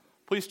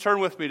Please turn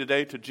with me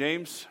today to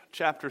James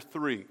chapter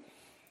 3.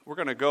 We're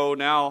going to go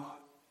now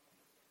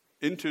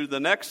into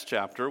the next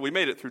chapter. We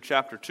made it through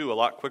chapter 2 a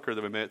lot quicker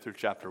than we made it through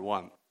chapter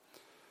 1.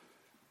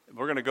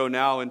 We're going to go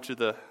now into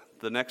the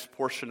next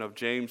portion of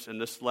James in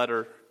this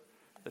letter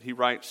that he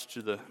writes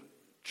to the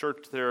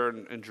church there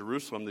in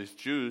Jerusalem, these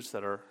Jews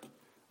that are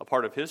a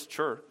part of his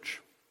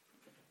church.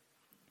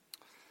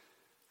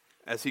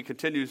 As he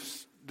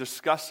continues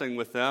discussing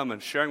with them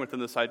and sharing with them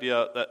this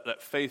idea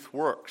that faith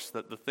works,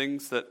 that the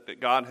things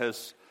that God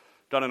has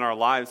done in our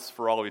lives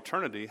for all of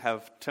eternity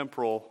have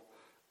temporal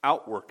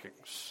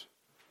outworkings.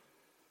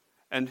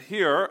 And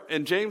here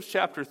in James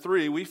chapter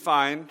 3, we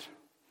find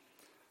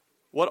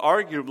what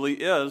arguably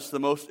is the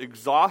most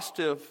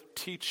exhaustive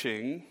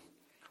teaching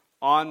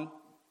on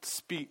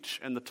speech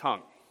and the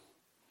tongue.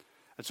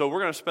 And so we're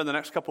going to spend the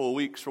next couple of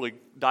weeks really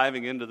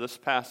diving into this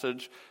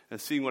passage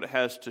and seeing what it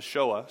has to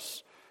show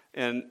us.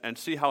 And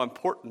see how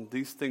important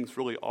these things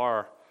really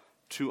are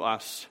to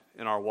us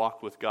in our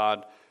walk with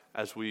God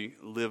as we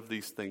live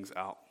these things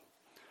out.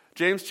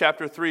 James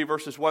chapter 3,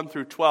 verses 1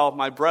 through 12,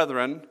 "My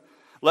brethren,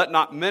 let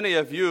not many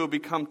of you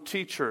become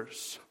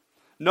teachers,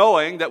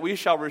 knowing that we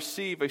shall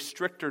receive a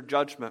stricter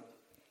judgment.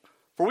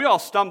 For we all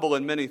stumble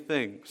in many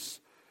things.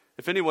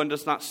 If anyone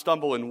does not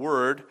stumble in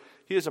word,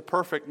 he is a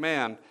perfect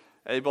man,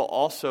 able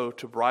also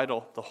to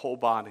bridle the whole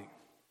body.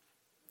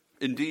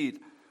 Indeed,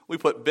 we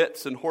put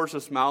bits in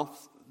horses'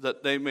 mouths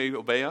that they may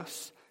obey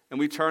us, and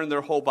we turn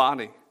their whole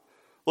body.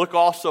 Look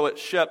also at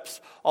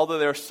ships. Although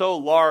they are so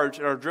large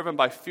and are driven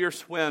by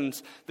fierce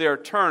winds, they are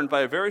turned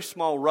by a very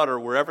small rudder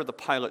wherever the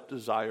pilot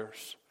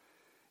desires.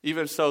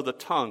 Even so, the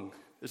tongue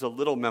is a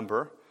little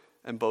member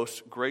and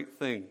boasts great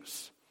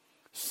things.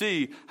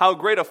 See how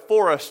great a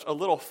forest a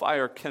little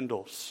fire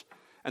kindles.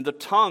 And the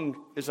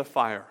tongue is a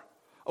fire,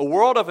 a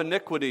world of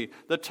iniquity.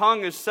 The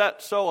tongue is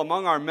set so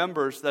among our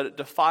members that it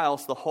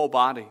defiles the whole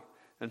body,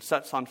 and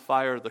sets on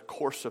fire the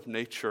course of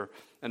nature,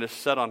 and is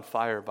set on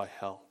fire by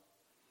hell.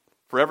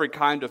 For every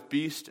kind of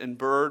beast and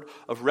bird,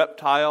 of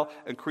reptile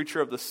and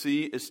creature of the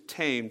sea is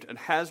tamed, and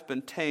has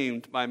been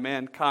tamed by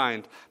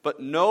mankind.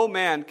 But no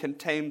man can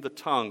tame the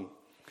tongue.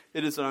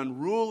 It is an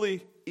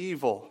unruly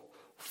evil,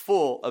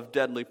 full of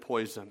deadly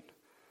poison.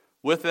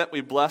 With it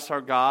we bless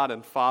our God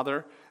and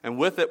Father, and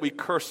with it we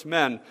curse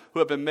men who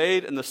have been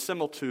made in the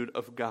similitude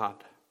of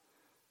God.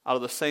 Out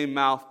of the same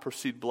mouth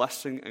proceed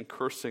blessing and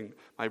cursing.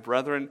 My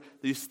brethren,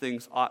 these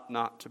things ought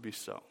not to be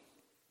so.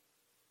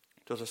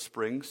 Does a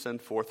spring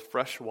send forth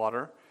fresh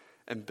water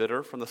and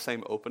bitter from the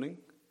same opening?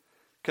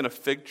 Can a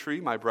fig tree,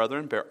 my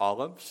brethren, bear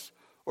olives,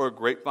 or a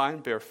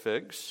grapevine bear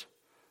figs?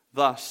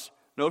 Thus,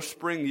 no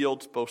spring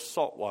yields both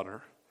salt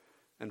water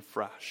and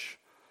fresh."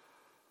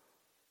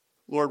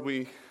 Lord,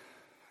 we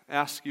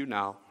ask you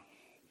now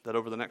that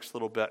over the next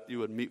little bit you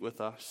would meet with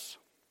us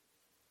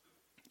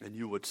and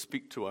you would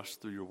speak to us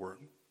through your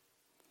word.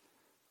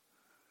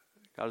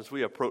 God, as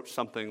we approach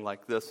something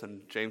like this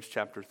in James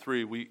chapter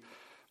 3, we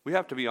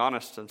have to be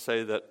honest and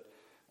say that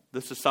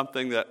this is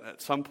something that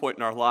at some point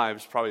in our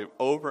lives, probably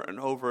over and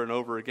over and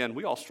over again,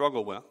 we all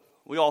struggle with.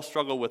 We all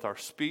struggle with our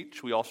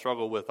speech. We all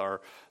struggle with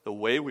the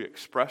way we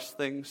express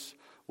things,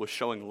 with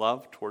showing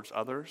love towards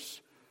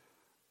others.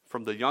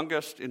 From the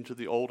youngest into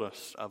the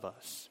oldest of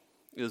us,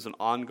 it is an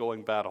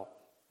ongoing battle.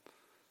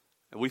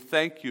 And we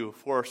thank you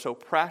for so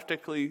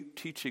practically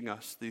teaching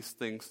us these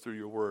things through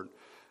your word.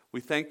 We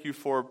thank you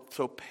for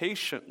so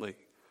patiently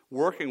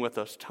working with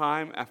us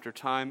time after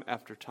time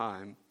after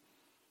time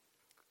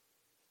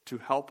to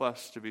help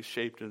us to be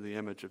shaped into the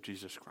image of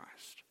Jesus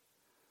Christ.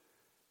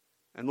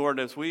 And Lord,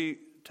 as we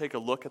take a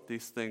look at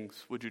these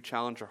things, would you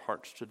challenge our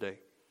hearts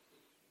today?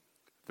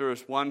 If there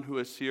is one who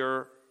is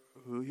here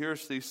who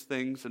hears these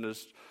things and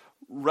is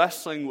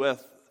wrestling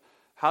with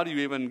how do you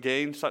even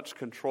gain such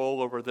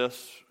control over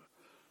this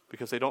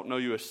because they don't know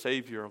you as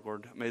Savior,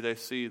 Lord, may they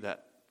see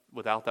that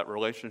without that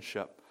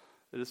relationship,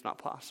 it is not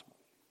possible.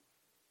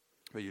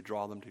 May you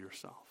draw them to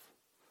yourself.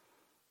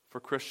 For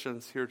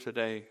Christians here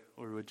today,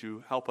 Lord, would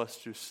you help us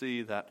to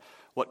see that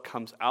what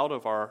comes out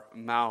of our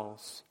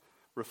mouths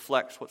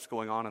reflects what's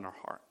going on in our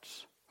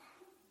hearts.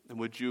 And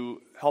would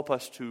you help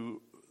us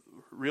to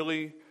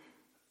really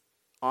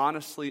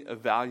honestly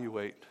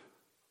evaluate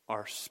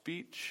our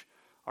speech,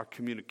 our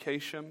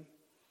communication,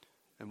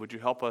 and would you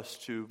help us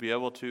to be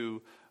able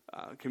to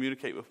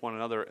communicate with one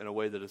another in a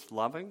way that is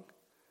loving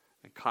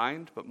and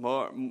kind, but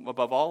more,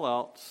 above all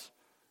else,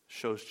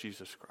 shows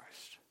Jesus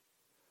Christ.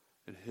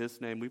 In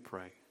his name we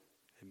pray.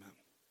 Amen.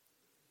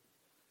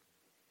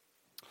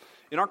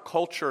 In our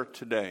culture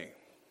today,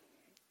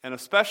 and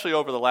especially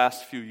over the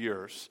last few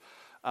years,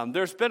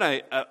 there's been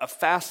a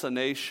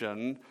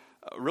fascination,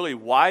 a really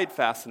wide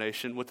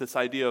fascination with this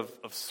idea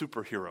of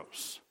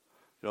superheroes.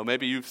 You know,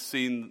 maybe you've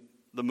seen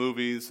the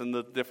movies and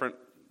the different,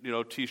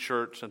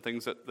 T-shirts and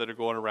things that are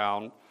going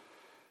around.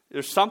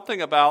 There's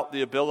something about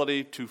the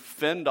ability to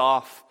fend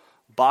off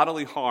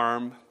bodily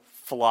harm,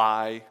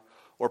 fly,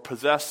 or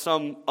possess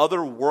some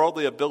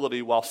otherworldly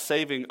ability while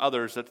saving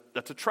others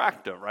that's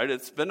attractive, right?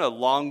 It's been a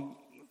long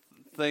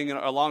thing,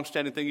 a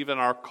long-standing thing, even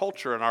in our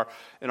culture,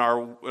 in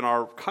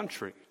our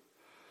country.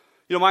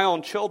 My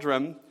own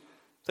children,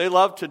 they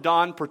love to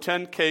don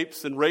pretend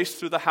capes and race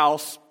through the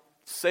house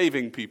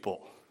saving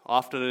people.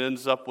 Often it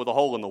ends up with a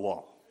hole in the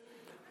wall.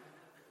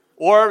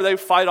 Or they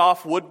fight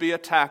off would-be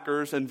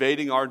attackers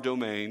invading our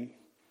domain.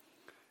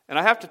 And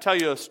I have to tell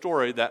you a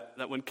story that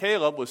when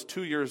Caleb was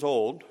 2 years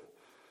old,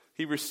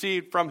 he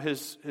received from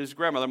his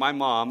grandmother, my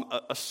mom,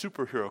 a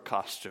superhero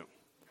costume.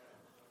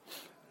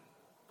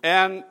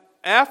 And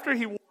after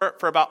he wore it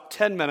for about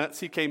 10 minutes,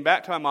 he came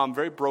back to my mom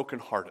very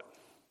brokenhearted.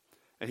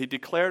 And he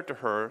declared to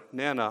her,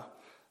 "Nana,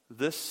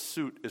 this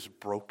suit is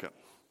broken."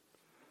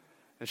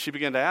 And she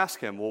began to ask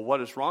him, "Well,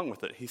 what is wrong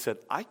with it?" He said,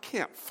 "I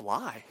can't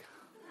fly."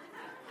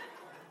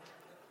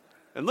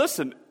 And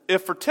listen,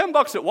 if for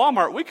 $10 at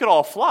Walmart we could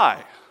all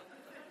fly,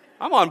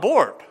 I'm on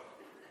board.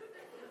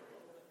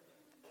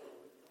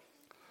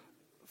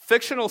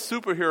 Fictional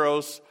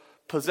superheroes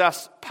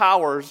possess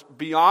powers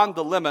beyond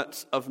the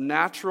limits of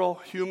natural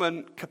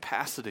human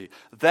capacity.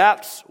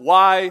 That's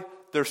why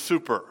they're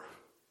super.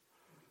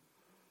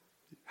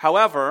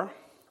 However,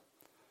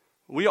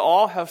 we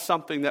all have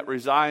something that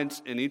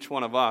resides in each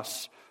one of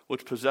us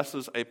which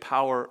possesses a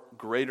power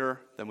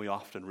greater than we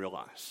often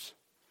realize.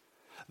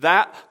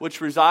 That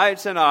which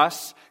resides in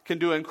us can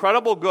do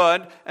incredible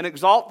good and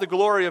exalt the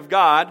glory of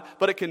God,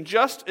 but it can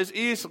just as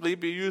easily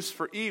be used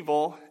for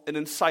evil and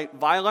incite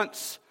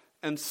violence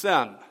and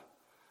sin.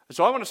 And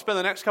so I want to spend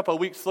the next couple of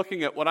weeks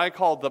looking at what I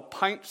call the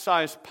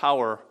pint-sized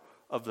power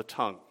of the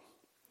tongue.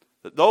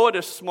 That though it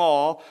is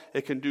small,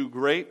 it can do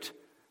great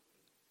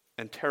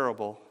and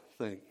terrible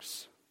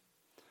things.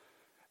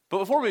 But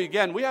before we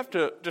begin, we have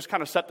to just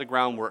kind of set the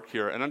groundwork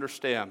here and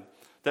understand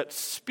that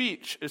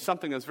speech is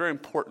something that's very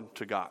important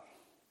to God.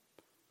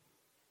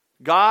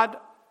 God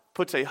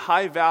puts a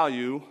high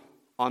value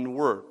on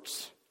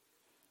words.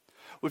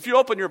 If you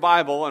open your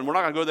Bible, and we're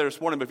not going to go there this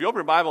morning, but if you open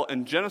your Bible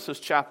in Genesis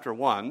chapter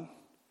 1,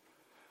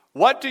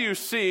 what do you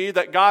see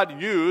that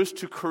God used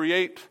to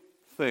create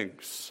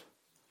things?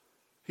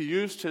 He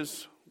used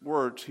his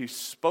words. He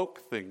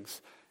spoke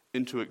things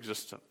into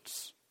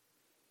existence.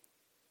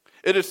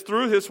 It is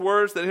through his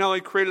words that he not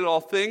only created all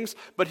things,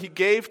 but he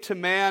gave to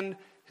man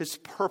his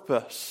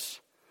purpose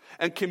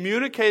and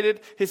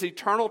communicated his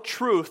eternal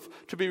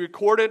truth to be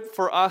recorded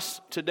for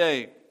us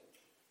today.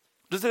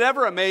 Does it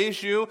ever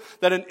amaze you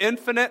that an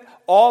infinite,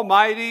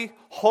 almighty,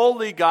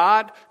 holy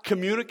God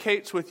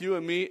communicates with you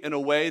and me in a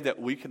way that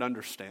we can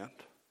understand?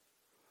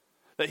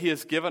 That he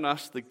has given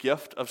us the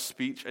gift of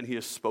speech and he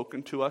has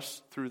spoken to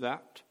us through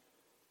that?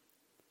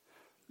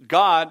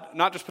 God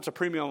not just puts a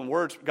premium on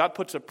words, God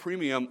puts a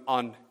premium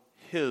on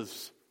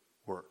his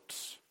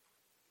words.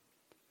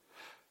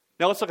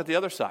 Now let's look at the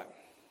other side.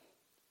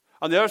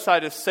 On the other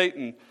side is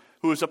Satan,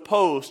 who is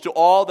opposed to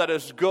all that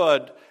is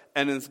good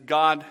and is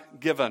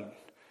God-given.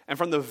 And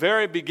from the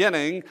very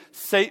beginning,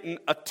 Satan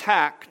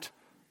attacked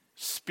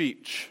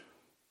speech.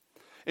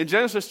 In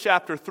Genesis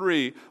chapter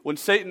 3, when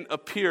Satan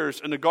appears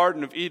in the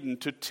Garden of Eden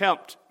to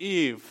tempt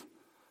Eve,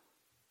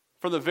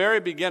 from the very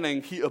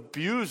beginning, he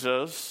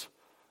abuses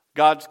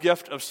God's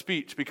gift of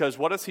speech. Because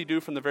what does he do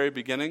from the very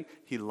beginning?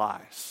 He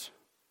lies.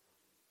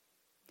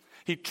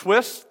 He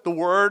twists the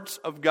words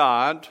of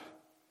God,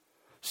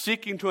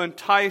 seeking to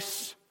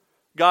entice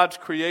God's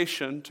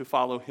creation to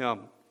follow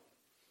him.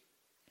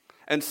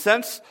 And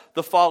since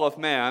the fall of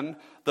man,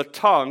 the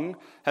tongue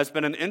has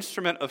been an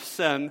instrument of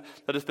sin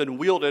that has been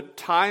wielded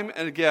time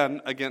and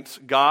again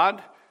against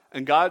God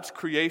and God's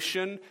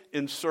creation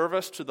in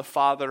service to the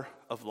father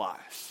of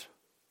lies.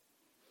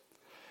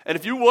 And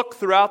if you look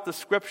throughout the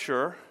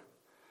scripture,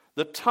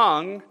 the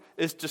tongue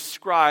is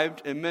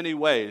described in many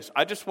ways.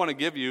 I just want to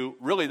give you,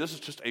 really, this is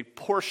just a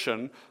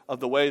portion of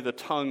the way the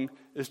tongue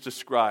is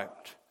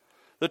described.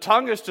 The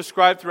tongue is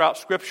described throughout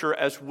Scripture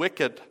as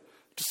wicked,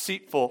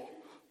 deceitful,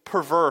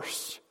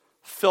 perverse,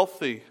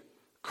 filthy,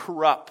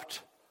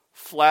 corrupt,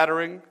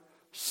 flattering,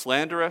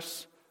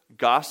 slanderous,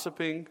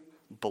 gossiping,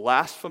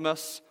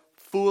 blasphemous,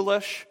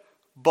 foolish,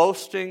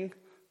 boasting,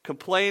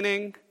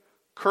 complaining,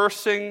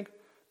 cursing,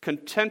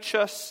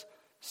 contentious,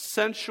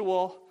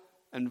 sensual,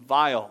 and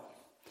vile.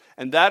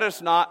 And that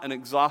is not an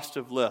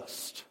exhaustive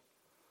list.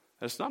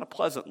 It's not a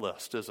pleasant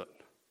list, is it?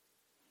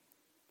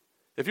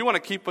 If you want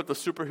to keep with the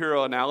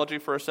superhero analogy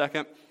for a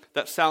second,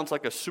 that sounds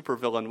like a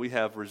supervillain we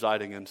have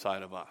residing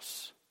inside of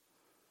us.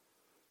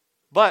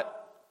 But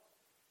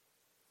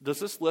does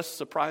this list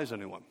surprise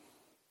anyone?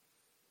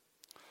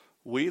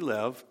 We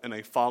live in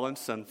a fallen,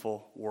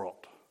 sinful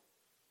world,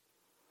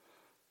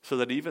 so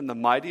that even the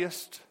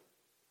mightiest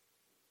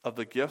of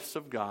the gifts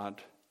of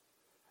God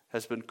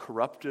has been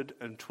corrupted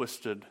and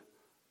twisted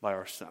by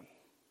our sin.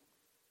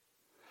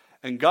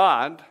 And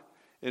God,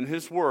 in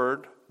his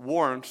word,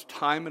 warns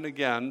time and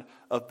again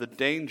of the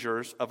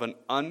dangers of an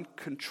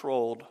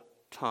uncontrolled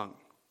tongue.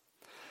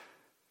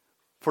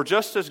 For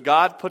just as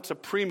God puts a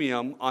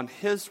premium on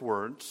his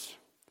words,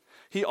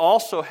 he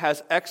also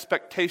has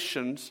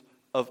expectations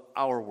of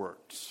our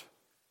words.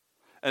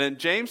 And in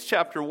James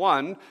chapter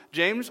 1,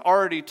 James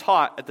already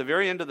taught at the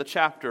very end of the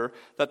chapter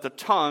that the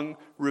tongue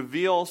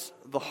reveals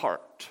the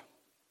heart.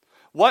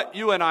 What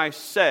you and I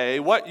say,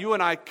 what you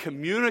and I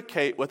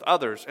communicate with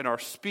others in our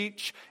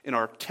speech, in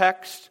our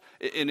text,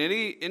 in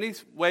any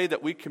way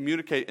that we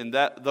communicate in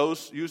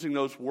using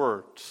those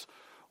words,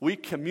 we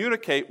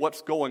communicate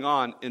what's going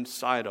on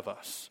inside of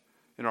us,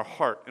 in our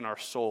heart, in our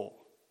soul.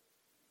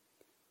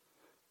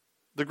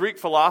 The Greek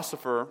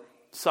philosopher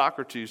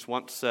Socrates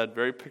once said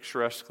very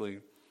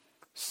picturesquely,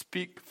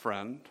 "Speak,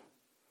 friend,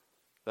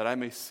 that I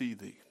may see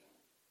thee."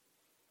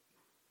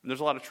 And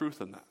there's a lot of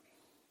truth in that.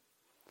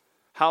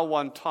 How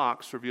one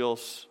talks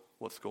reveals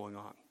what's going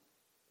on.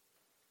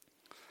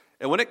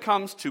 And when it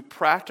comes to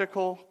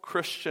practical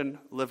Christian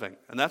living,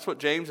 and that's what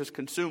James is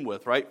consumed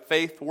with, right?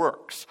 Faith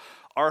works.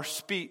 Our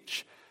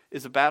speech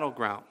is a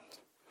battleground.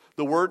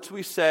 The words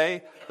we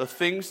say, the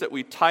things that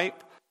we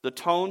type, the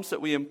tones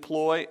that we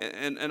employ,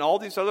 and all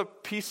these other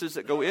pieces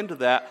that go into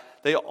that,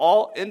 they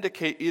all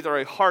indicate either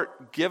a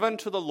heart given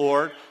to the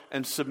Lord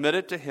and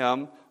submitted to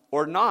Him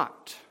or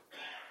not.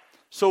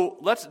 So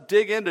let's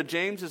dig into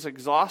James's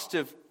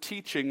exhaustive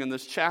teaching in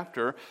this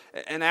chapter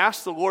and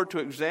ask the Lord to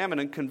examine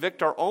and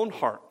convict our own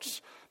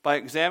hearts by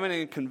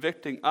examining and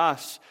convicting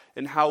us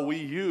in how we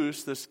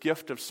use this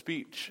gift of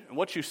speech. And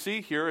what you see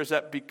here is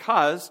that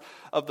because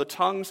of the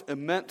tongue's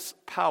immense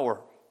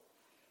power,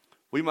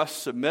 we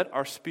must submit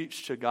our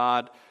speech to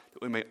God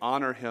that we may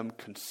honor Him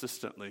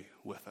consistently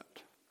with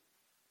it.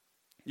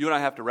 You and I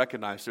have to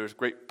recognize there is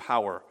great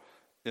power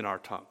in our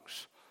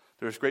tongues.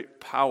 There is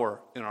great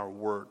power in our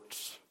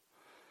words.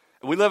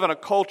 And we live in a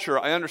culture,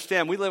 I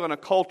understand, we live in a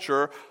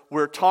culture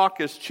where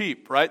talk is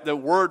cheap, right? The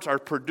words are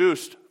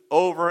produced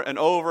over and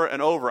over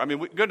and over. I mean,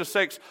 goodness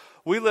sakes,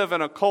 we live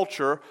in a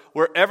culture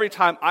where every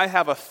time I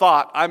have a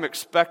thought, I'm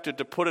expected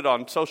to put it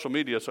on social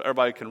media so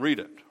everybody can read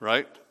it,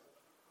 right?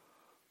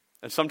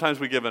 And sometimes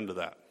we give in to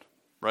that,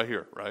 right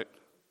here, right?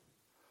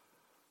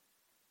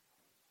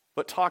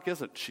 But talk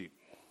isn't cheap.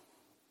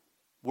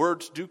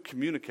 Words do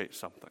communicate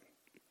something.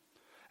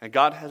 And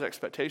God has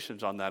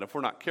expectations on that. If we're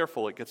not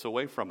careful, it gets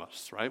away from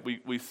us, right?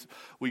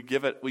 We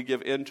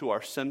give in to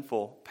our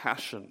sinful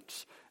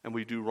passions, and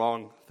we do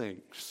wrong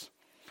things.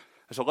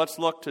 And so let's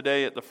look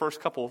today at the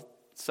first couple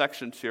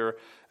sections here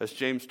as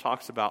James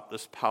talks about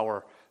this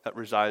power that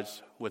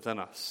resides within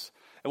us.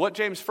 And what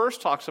James first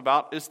talks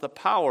about is the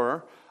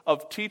power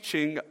of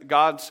teaching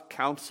God's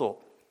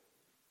counsel.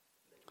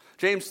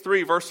 James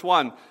 3, verse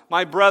 1,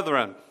 "My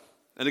brethren,"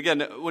 and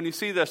again, when you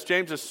see this,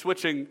 James is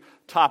switching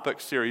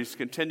topics here. He's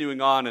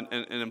continuing on and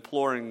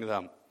imploring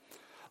them.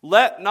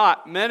 "Let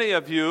not many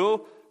of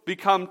you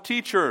become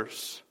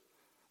teachers,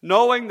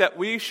 knowing that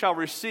we shall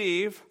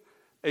receive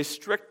a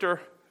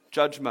stricter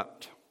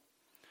judgment."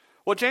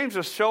 What James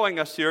is showing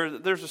us here,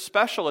 that there's a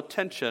special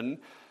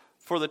attention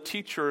for the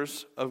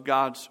teachers of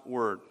God's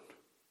word.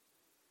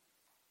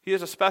 He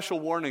has a special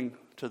warning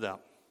to them.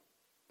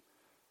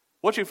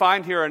 What you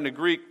find here in the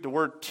Greek, the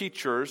word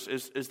teachers,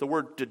 is the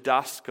word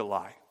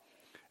didaskalai.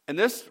 And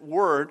this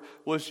word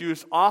was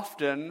used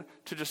often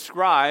to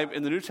describe,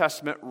 in the New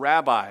Testament,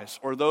 rabbis,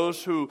 or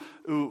those who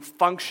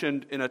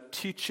functioned in a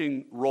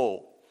teaching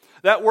role.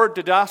 That word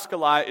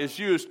didaskalai is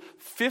used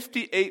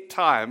 58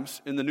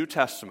 times in the New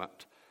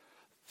Testament.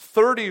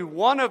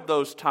 31 of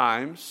those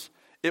times,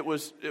 it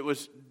was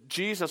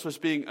Jesus was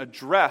being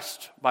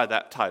addressed by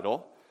that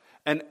title.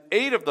 And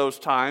 8 of those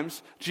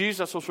times,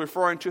 Jesus was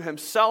referring to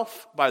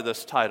himself by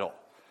this title.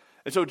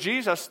 And so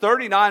Jesus,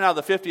 39 out of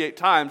the 58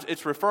 times,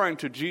 it's referring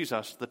to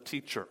Jesus, the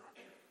teacher,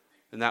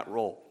 in that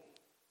role.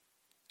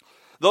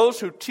 Those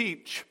who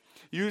teach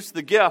use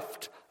the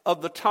gift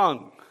of the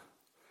tongue.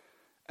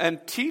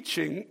 And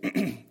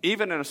teaching,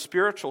 even in a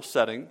spiritual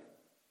setting,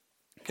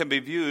 can be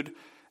viewed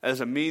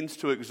as a means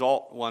to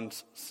exalt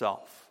one's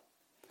self.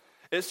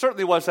 It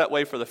certainly was that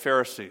way for the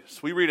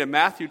Pharisees. We read in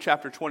Matthew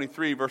chapter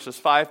 23, verses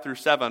 5 through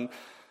 7,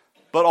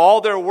 "But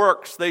all their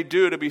works they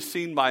do to be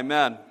seen by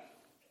men.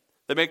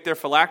 They make their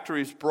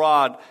phylacteries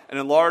broad and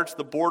enlarge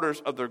the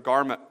borders of their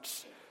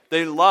garments.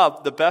 They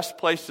love the best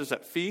places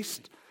at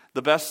feast,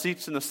 the best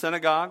seats in the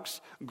synagogues,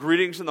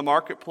 greetings in the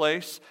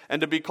marketplace, and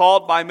to be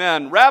called by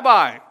men,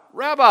 'Rabbi,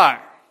 Rabbi.'"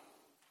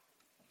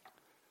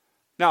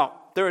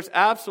 Now, there is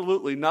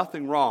absolutely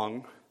nothing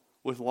wrong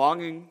with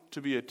longing to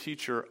be a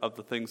teacher of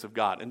the things of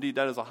God. Indeed,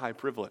 that is a high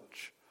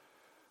privilege.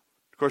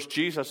 Of course,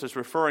 Jesus is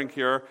referring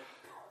here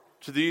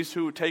to these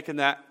who have taken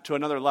that to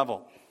another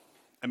level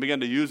and begin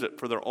to use it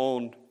for their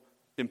own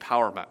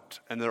empowerment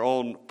and their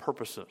own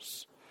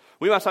purposes.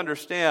 We must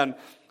understand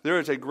there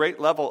is a great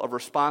level of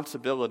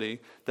responsibility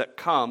that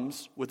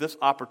comes with this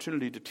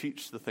opportunity to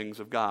teach the things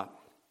of God.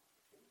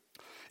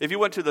 If you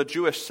went to the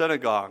Jewish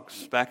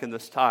synagogues back in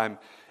this time,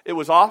 it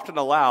was often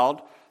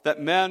allowed that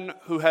men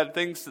who had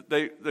things that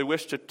they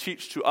wished to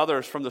teach to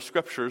others from the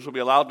Scriptures would be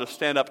allowed to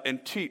stand up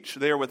and teach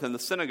there within the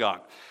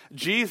synagogue.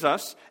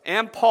 Jesus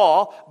and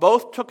Paul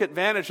both took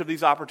advantage of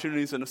these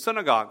opportunities in the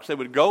synagogues. They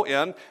would go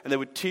in and they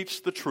would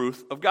teach the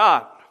truth of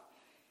God.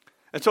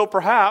 And so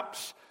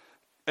perhaps,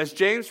 as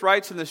James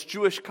writes in this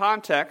Jewish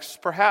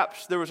context,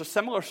 perhaps there was a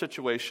similar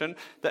situation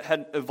that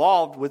had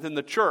evolved within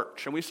the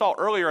church. And we saw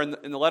earlier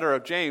in the letter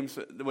of James,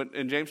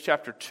 in James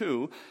chapter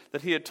 2,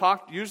 that he had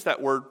used that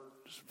word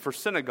for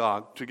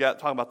synagogue,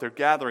 talking about their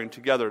gathering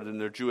together in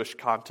their Jewish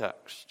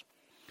context.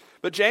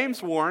 But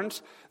James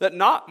warns that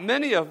not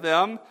many of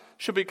them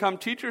should become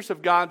teachers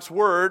of God's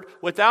word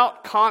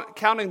without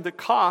counting the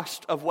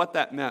cost of what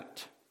that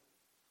meant.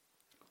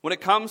 When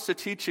it comes to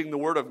teaching the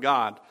word of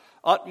God,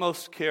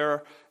 utmost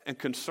care and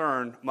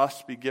concern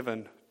must be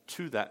given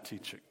to that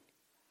teaching.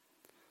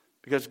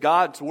 Because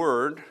God's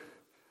word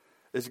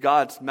is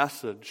God's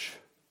message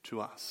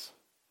to us.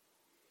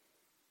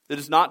 It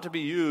is not to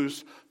be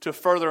used to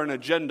further an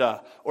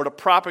agenda or to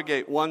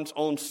propagate one's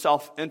own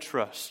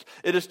self-interest.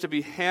 It is to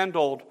be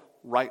handled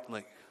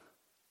rightly.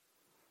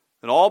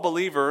 And all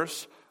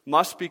believers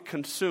must be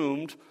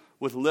consumed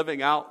with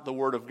living out the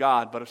Word of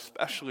God, but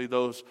especially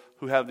those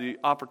who have the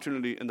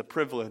opportunity and the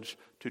privilege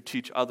to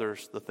teach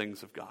others the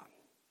things of God.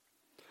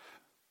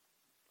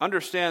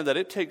 Understand that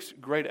it takes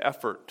great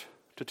effort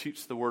to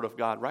teach the Word of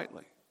God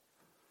rightly.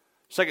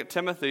 2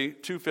 Timothy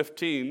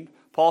 2:15,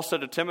 Paul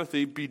said to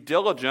Timothy, "Be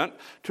diligent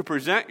to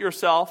present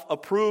yourself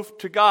approved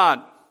to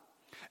God,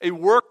 a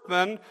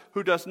workman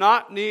who does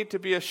not need to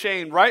be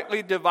ashamed,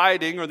 rightly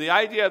dividing," or the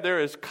idea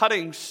there is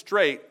cutting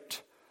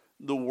straight,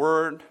 "the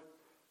word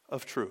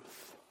of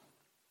truth."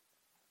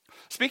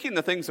 Speaking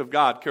the things of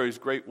God carries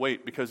great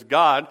weight because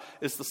God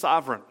is the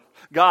sovereign.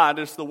 God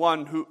is the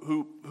one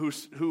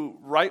who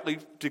rightly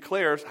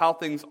declares how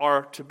things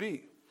are to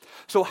be.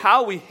 So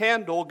how we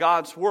handle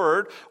God's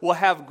word will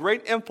have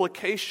great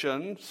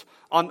implications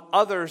on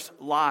others'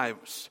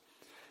 lives.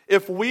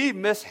 If we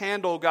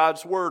mishandle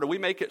God's word or we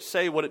make it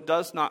say what it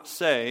does not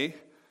say,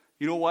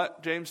 you know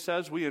what James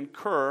says? We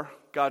incur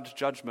God's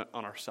judgment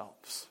on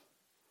ourselves.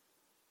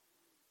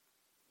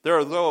 There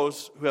are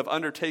those who have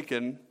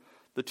undertaken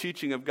the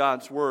teaching of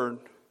God's word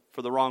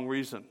for the wrong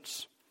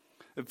reasons.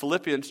 In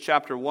Philippians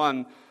chapter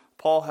 1,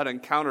 Paul had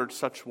encountered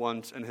such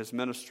ones in his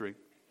ministry.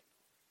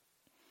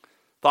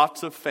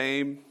 Thoughts of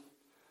fame,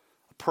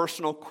 a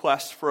personal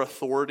quest for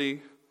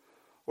authority,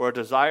 or a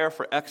desire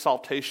for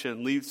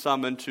exaltation lead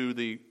some into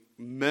the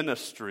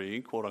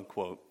ministry, quote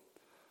unquote,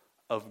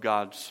 of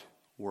God's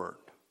word.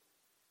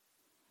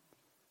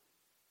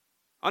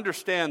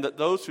 Understand that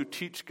those who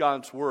teach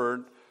God's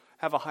word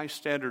have a high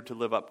standard to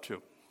live up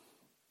to.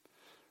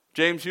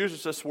 James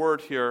uses this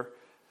word here,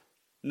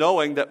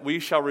 knowing that we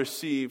shall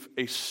receive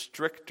a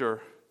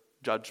stricter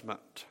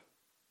judgment.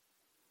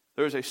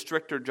 There is a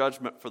stricter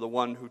judgment for the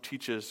one who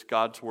teaches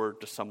God's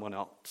word to someone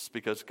else,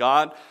 because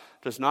God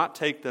does not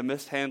take the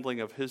mishandling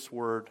of his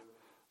word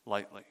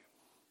lightly.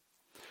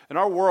 And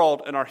our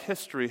world and our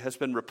history has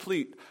been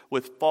replete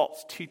with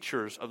false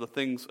teachers of the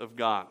things of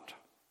God.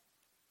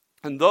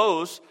 And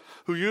those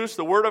who use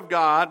the word of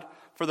God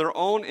for their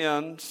own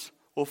ends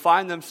will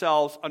find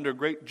themselves under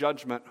great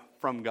judgment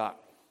from God.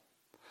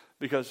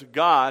 Because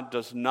God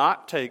does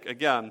not take,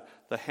 again,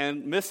 the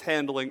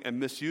mishandling and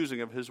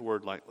misusing of his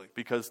word lightly.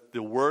 Because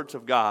the words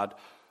of God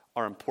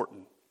are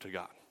important to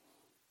God.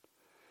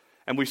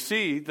 And we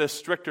see this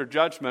stricter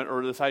judgment,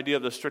 or this idea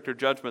of the stricter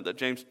judgment that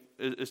James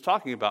is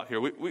talking about here.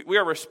 We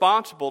are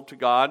responsible to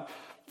God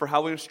for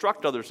how we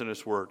instruct others in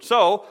his word.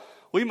 So,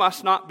 we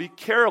must not be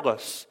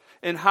careless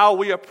in how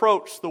we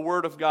approach the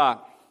word of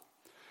God.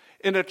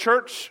 In a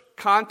church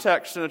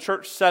context, in a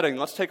church setting,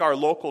 let's take our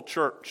local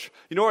church.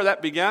 You know where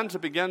that begins?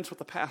 It begins with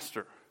the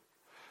pastor.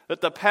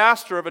 That the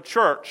pastor of a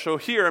church, so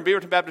here in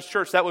Beaverton Baptist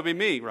Church, that would be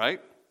me,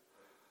 right?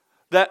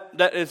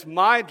 That is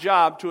my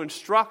job to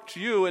instruct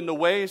you in the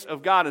ways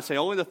of God and say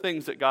only the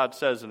things that God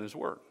says in his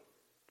word.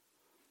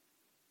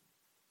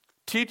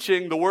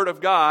 Teaching the word of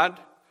God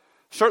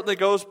certainly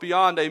goes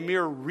beyond a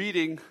mere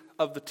reading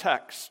of the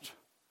text.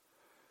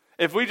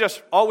 If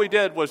all we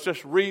did was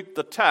just read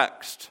the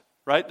text,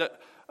 right?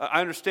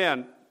 I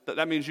understand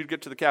that means you'd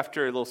get to the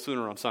cafeteria a little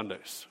sooner on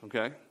Sundays,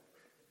 okay?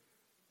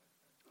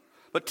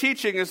 But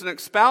teaching is an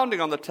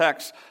expounding on the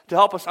text to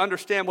help us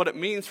understand what it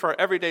means for our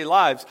everyday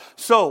lives.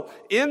 So,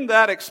 in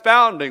that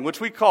expounding, which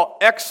we call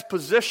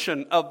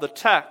exposition of the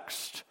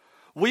text,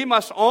 we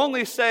must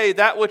only say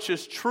that which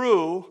is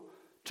true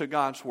to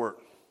God's word.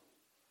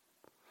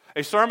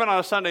 A sermon on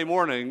a Sunday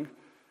morning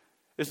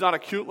is not a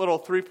cute little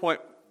 3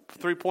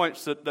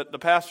 points that the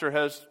pastor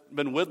has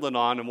been whittling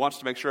on and wants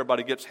to make sure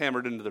everybody gets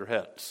hammered into their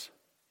heads.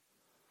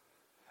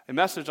 A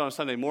message on a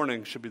Sunday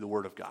morning should be the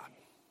Word of God.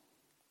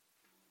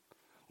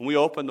 When we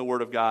open the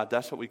Word of God,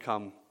 that's what we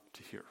come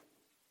to hear.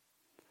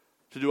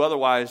 To do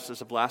otherwise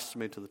is a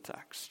blasphemy to the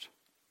text.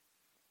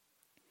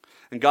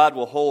 And God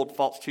will hold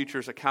false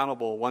teachers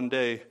accountable one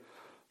day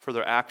for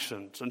their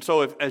actions. And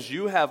so as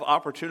you have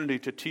opportunity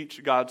to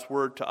teach God's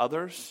Word to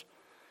others,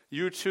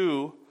 you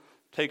too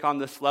take on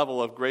this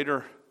level of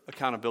greater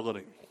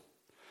accountability.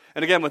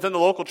 And again, within the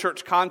local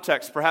church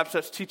context, perhaps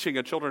that's teaching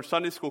a children's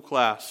Sunday school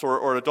class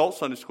or adult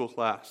Sunday school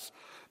class.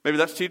 Maybe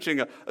that's teaching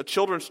a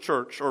children's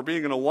church or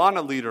being an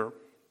Awana leader,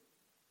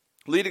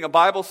 leading a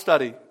Bible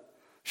study,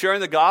 sharing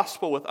the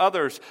gospel with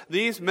others.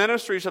 These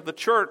ministries of the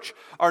church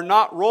are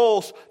not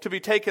roles to be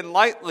taken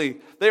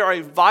lightly. They are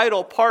a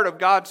vital part of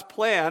God's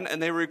plan,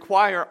 and they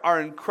require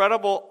our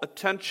incredible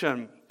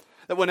attention.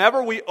 That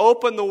whenever we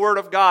open the Word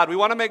of God, we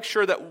want to make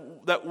sure that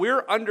that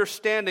we're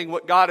understanding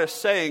what God is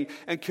saying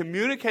and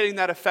communicating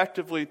that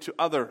effectively to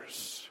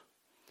others.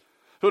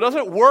 So it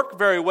doesn't work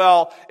very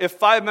well if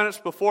 5 minutes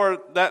before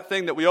that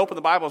thing that we open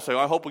the Bible and say,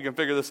 I hope we can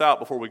figure this out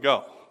before we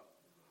go.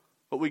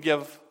 But we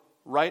give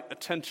right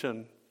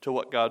attention to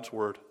what God's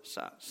Word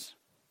says.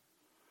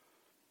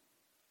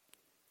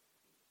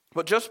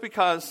 But just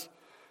because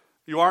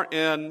you aren't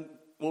in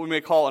what we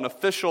may call an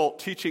official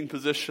teaching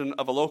position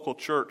of a local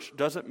church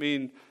doesn't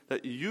mean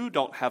that you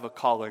don't have a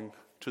calling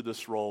to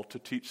this role to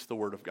teach the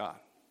Word of God.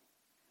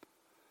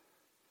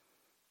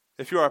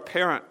 If you're a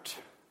parent,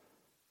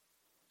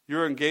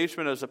 your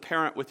engagement as a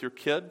parent with your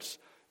kids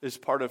is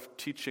part of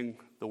teaching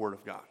the Word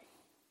of God.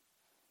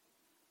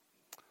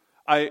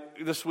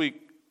 This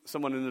week,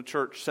 someone in the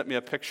church sent me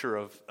a picture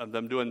of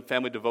them doing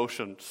family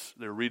devotions.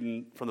 They're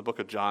reading from the book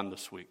of John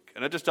this week.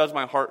 And it just does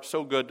my heart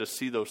so good to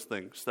see those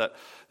things, that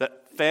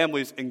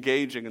families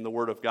engaging in the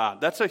Word of God.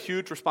 That's a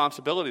huge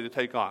responsibility to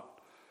take on.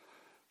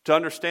 To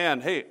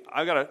understand, hey,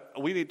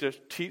 we need to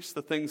teach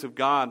the things of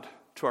God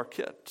to our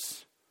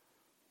kids.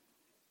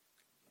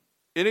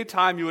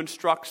 Anytime you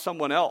instruct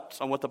someone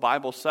else on what the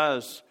Bible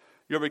says,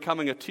 you're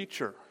becoming a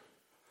teacher.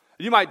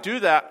 You might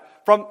do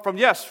that from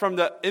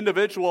the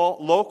individual,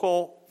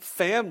 local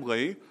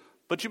family,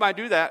 but you might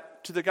do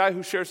that to the guy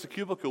who shares the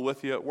cubicle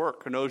with you at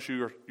work, who knows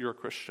you're a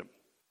Christian.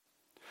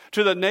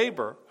 To the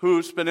neighbor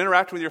who's been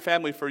interacting with your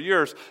family for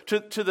years, to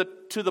the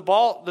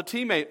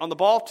teammate on the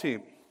ball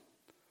team.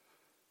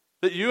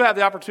 That you have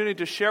the opportunity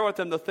to share with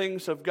them the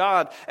things of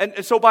God.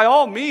 And so by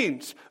all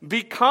means,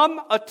 become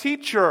a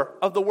teacher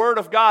of the Word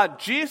of God.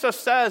 Jesus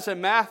says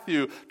in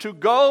Matthew to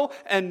go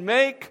and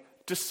make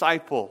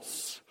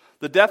disciples.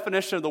 The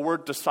definition of the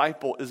word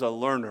disciple is a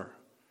learner.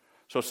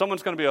 So if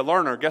someone's going to be a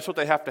learner, guess what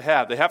they have to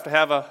have? They have to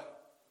have a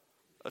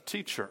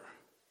teacher.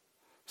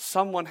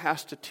 Someone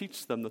has to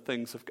teach them the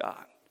things of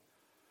God.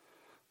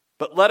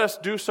 But let us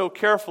do so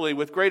carefully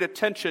with great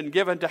attention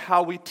given to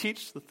how we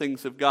teach the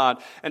things of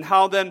God and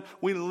how then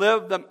we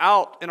live them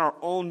out in our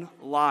own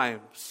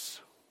lives.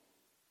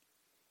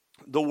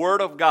 The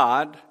Word of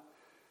God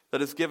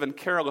that is given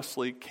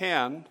carelessly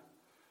can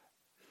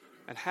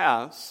and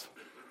has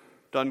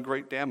done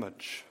great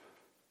damage.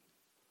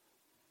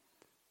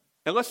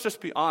 And let's just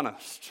be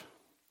honest.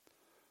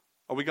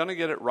 Are we going to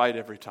get it right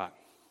every time?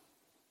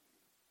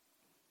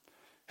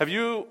 Have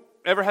you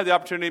ever had the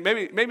opportunity,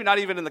 maybe not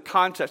even in the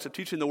context of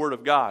teaching the Word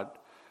of God,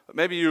 but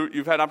maybe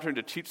you've had an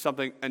opportunity to teach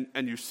something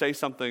and you say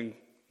something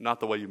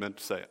not the way you meant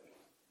to say it,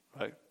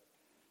 right?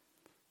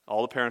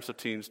 All the parents of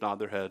teens nod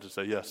their heads and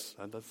say, yes,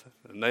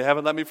 and they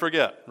haven't let me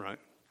forget, right?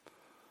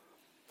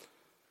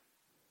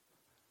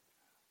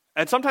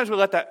 And sometimes we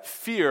let that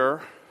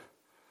fear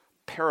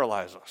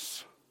paralyze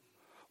us.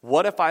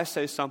 What if I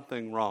say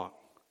something wrong?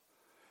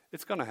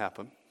 It's going to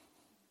happen.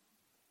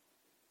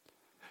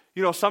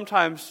 You know,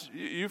 sometimes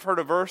you've heard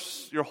a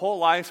verse your whole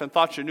life and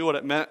thought you knew what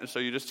it meant, and so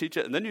you just teach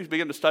it, and then you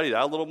begin to study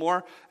that a little more,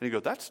 and you go,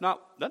 that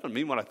doesn't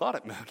mean what I thought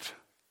it meant.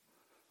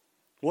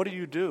 What do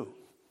you do?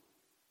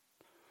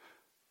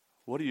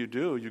 What do?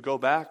 You go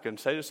back and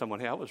say to someone,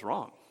 hey, I was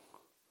wrong.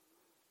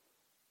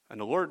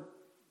 And the Lord,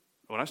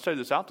 when I studied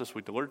this out this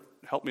week, the Lord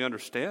helped me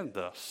understand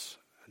this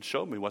and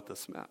showed me what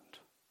this meant.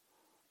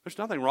 There's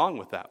nothing wrong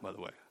with that, by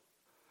the way.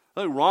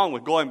 Nothing wrong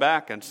with going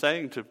back and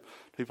saying to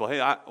people,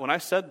 hey, when I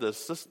said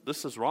this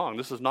is wrong.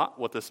 This is not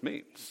what this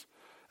means.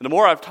 And the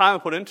more I've time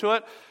put into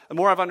it, the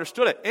more I've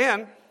understood it.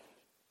 And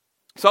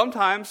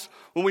sometimes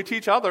when we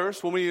teach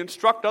others, when we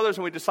instruct others,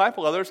 when we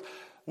disciple others,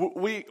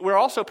 we're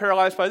also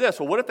paralyzed by this.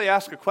 Well, what if they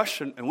ask a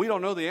question and we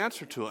don't know the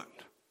answer to it?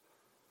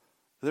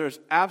 There's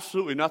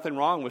absolutely nothing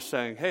wrong with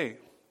saying, hey,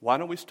 why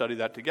don't we study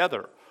that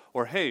together?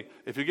 Or, hey,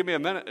 if you give me a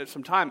minute,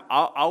 some time,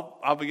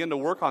 I'll begin to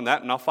work on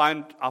that and I'll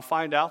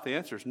find out the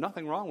answers.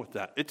 Nothing wrong with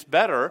that. It's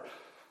better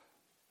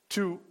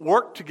to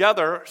work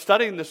together,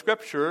 studying the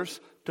Scriptures,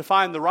 to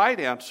find the right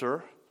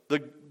answer,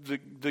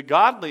 the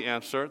godly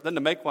answer, than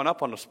to make one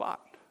up on the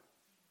spot.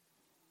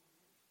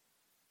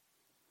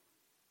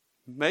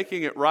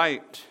 Making it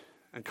right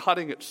and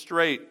cutting it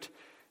straight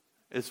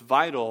is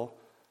vital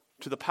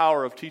to the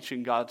power of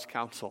teaching God's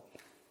counsel.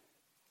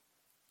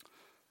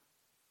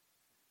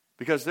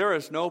 Because there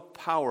is no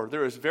power,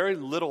 there is very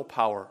little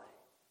power.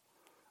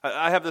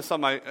 I have this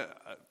on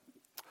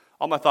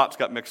all my thoughts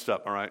got mixed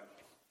up, all right?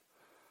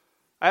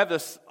 I have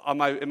this in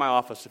my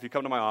office. If you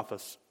come to my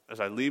office,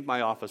 as I leave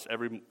my office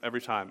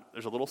every time,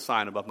 there's a little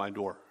sign above my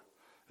door.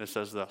 And it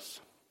says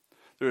this: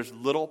 there is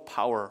little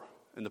power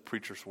in the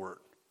preacher's word,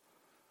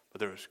 but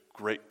there is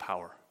great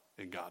power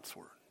in God's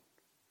word.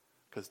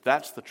 Because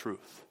that's the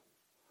truth.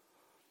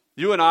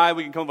 You and I,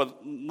 we can come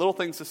up with little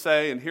things to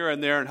say and here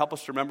and there and help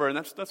us to remember, and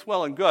that's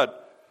well and good.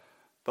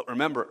 But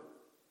remember,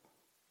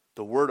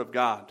 the Word of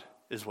God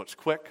is what's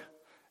quick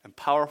and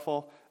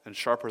powerful and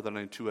sharper than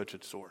a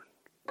two-edged sword.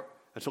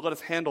 And so let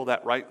us handle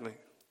that rightly.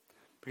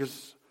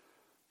 Because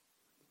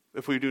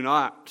if we do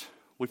not,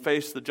 we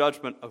face the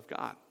judgment of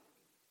God.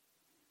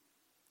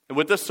 And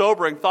with this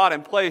sobering thought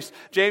in place,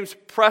 James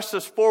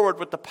presses forward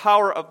with the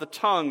power of the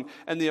tongue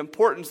and the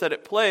importance that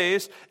it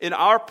plays in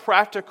our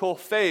practical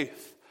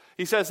faith.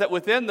 He says that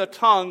within the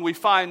tongue we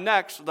find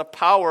next the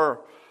power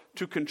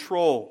to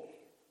control.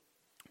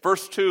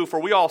 Verse 2,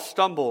 for we all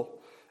stumble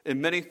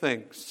in many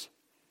things.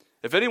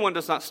 If anyone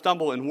does not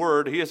stumble in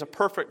word, he is a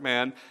perfect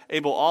man,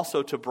 able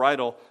also to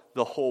bridle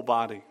the whole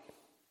body.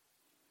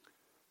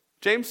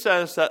 James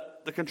says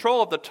that the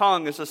control of the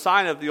tongue is a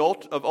sign of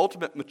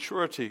ultimate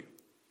maturity.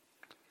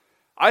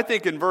 I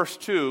think in verse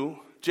 2,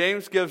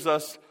 James gives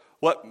us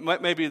what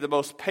may be the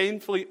most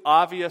painfully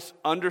obvious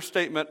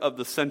understatement of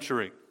the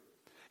century.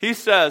 He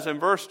says in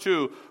verse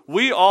 2,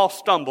 we all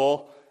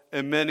stumble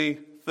in many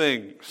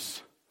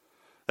things.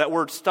 That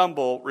word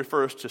stumble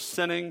refers to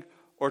sinning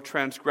or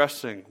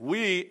transgressing.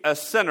 We, as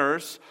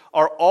sinners,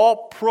 are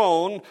all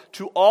prone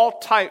to all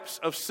types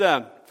of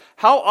sin.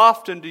 How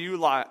often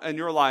in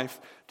your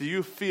life do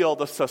you feel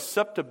the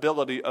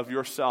susceptibility of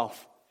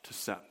yourself to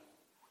sin?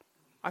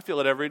 I feel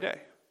it every day.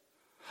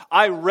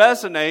 I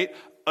resonate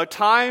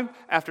time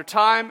after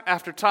time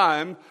after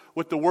time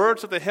with the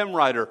words of the hymn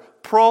writer,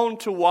 prone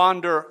to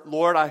wander,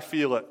 Lord, I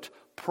feel it,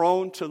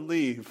 prone to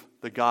leave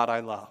the God I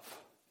love.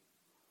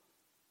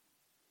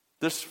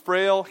 This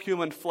frail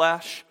human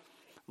flesh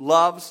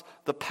loves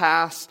the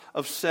paths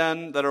of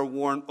sin that are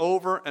worn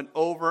over and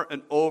over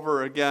and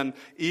over again,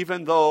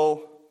 even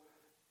though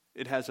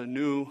it has a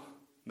new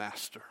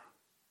master.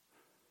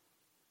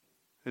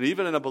 And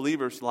even in a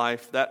believer's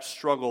life, that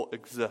struggle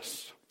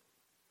exists.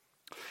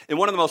 In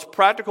one of the most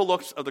practical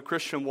looks of the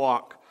Christian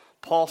walk,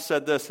 Paul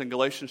said this in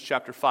Galatians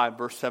chapter 5,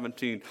 verse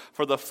 17.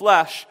 For the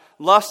flesh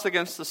lusts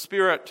against the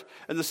spirit,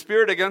 and the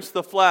spirit against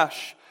the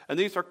flesh. And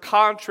these are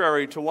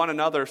contrary to one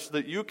another, so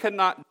that you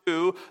cannot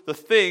do the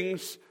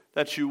things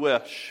that you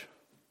wish.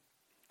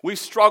 We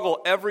struggle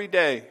every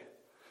day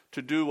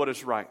to do what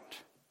is right.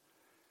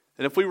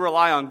 And if we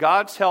rely on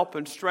God's help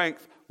and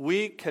strength,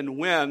 we can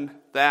win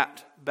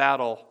that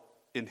battle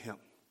in Him.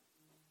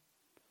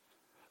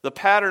 The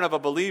pattern of a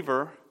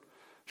believer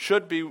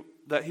should be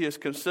that he is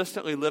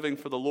consistently living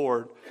for the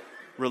Lord,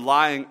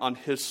 relying on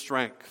His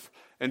strength.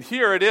 And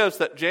here it is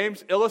that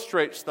James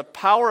illustrates the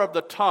power of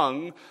the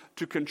tongue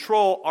to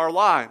control our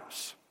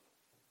lives.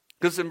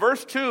 Because in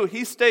verse 2,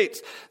 he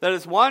states that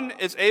as one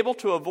is able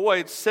to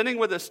avoid sinning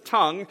with his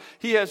tongue,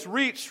 he has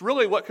reached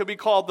really what could be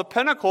called the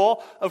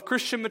pinnacle of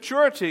Christian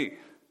maturity.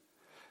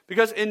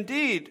 Because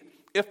indeed,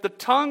 if the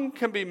tongue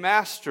can be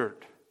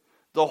mastered,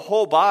 the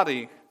whole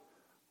body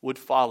would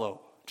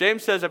follow.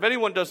 James says, if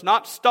anyone does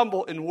not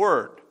stumble in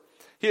word,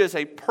 he is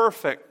a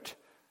perfect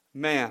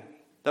man.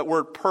 That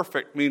word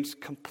perfect means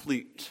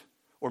complete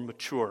or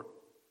mature.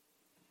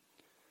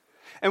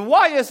 And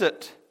why is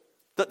it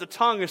that the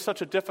tongue is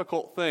such a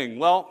difficult thing?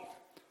 Well,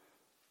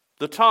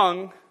 the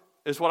tongue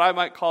is what I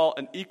might call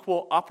an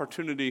equal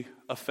opportunity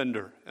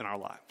offender in our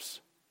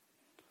lives.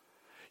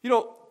 You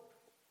know,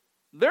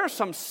 there are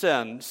some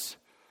sins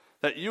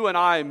that you and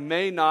I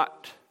may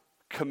not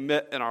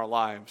commit in our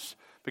lives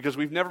because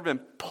we've never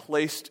been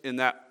placed in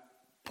that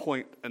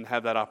point and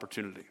have that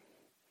opportunity.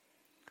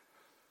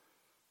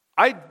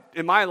 I,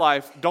 in my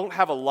life, don't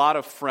have a lot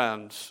of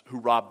friends who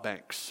rob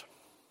banks.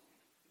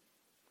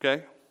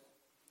 Okay?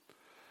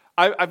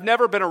 I've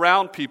never been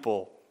around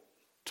people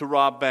to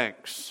rob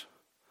banks.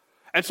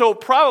 And so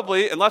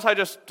probably, unless I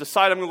just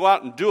decide I'm going to go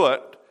out and do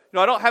it,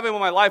 I don't have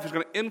anyone in my life who's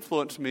going to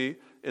influence me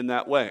in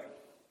that way.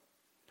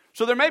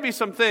 So there may be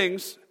some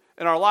things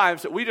in our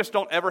lives that we just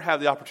don't ever have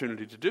the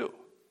opportunity to do.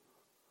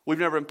 We've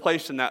never been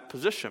placed in that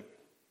position.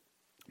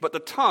 But the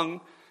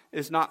tongue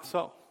is not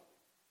so.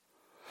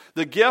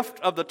 The gift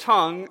of the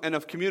tongue and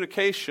of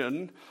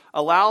communication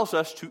allows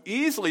us to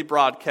easily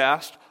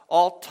broadcast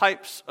all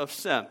types of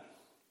sin.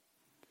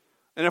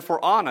 And if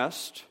we're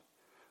honest,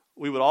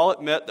 we would all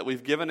admit that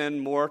we've given in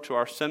more to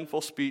our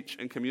sinful speech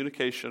and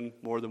communication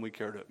more than we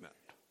care to admit.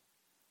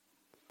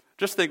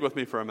 Just think with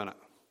me for a minute.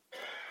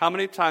 How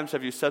many times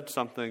have you said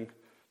something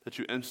that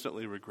you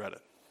instantly regretted?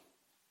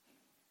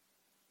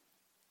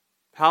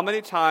 How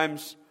many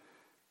times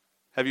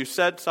have you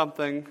said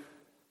something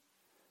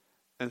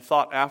and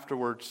thought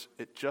afterwards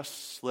it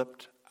just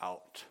slipped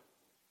out?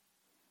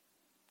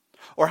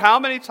 Or how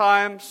many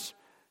times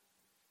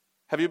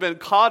have you been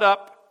caught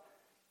up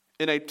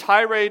in a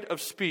tirade of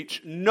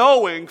speech,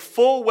 knowing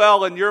full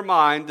well in your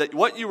mind that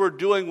what you were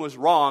doing was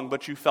wrong,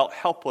 but you felt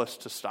helpless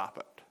to stop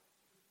it?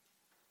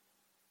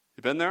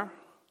 You been there?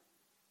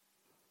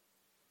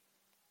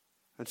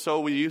 And so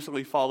we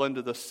usually fall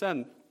into the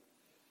sin.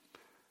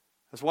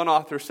 As one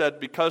author said,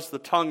 because the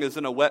tongue is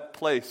in a wet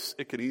place,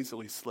 it can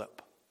easily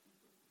slip.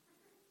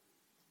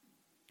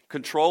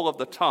 Control of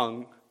the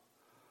tongue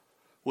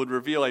would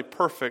reveal a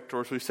perfect,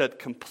 or as we said,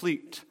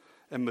 complete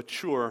and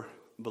mature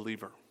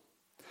believer.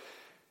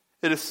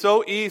 It is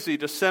so easy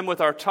to sin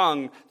with our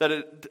tongue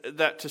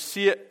that to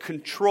see it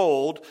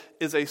controlled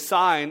is a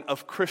sign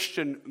of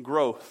Christian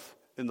growth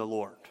in the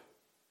Lord.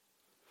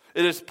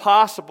 It is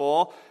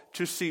possible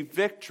to see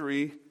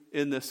victory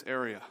in this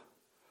area.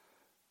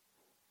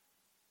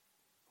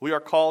 We are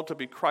called to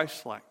be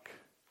Christ-like,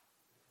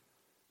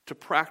 to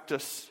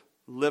practice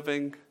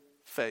living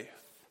faith.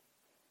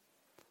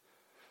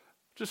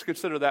 Just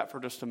consider that for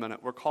just a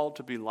minute. We're called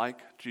to be like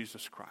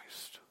Jesus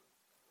Christ.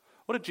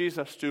 What did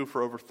Jesus do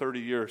for over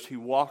 30 years? He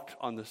walked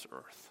on this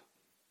earth.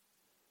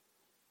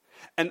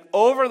 And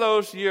over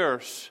those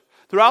years,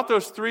 throughout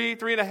those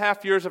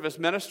 3.5 years of his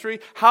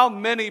ministry, how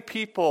many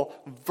people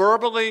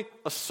verbally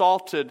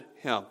assaulted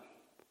him?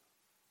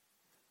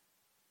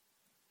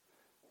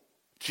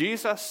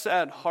 Jesus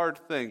said hard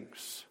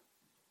things,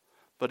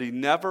 but he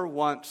never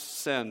once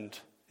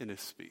sinned in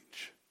his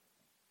speech.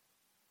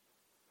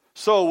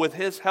 So with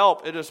his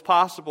help, it is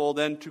possible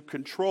then to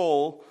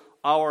control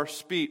our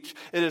speech.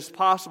 It is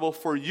possible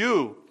for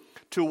you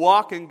to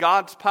walk in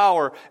God's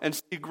power and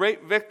see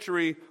great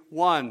victory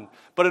won.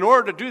 But in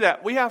order to do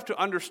that, we have to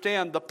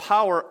understand the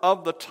power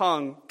of the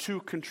tongue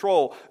to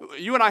control.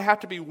 You and I have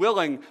to be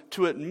willing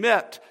to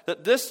admit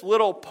that this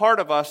little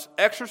part of us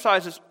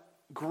exercises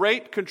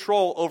great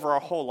control over our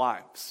whole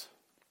lives.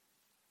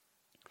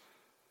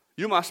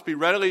 You must be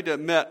ready to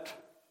admit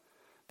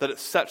that it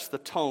sets the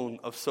tone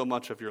of so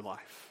much of your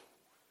life.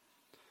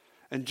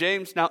 And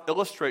James now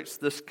illustrates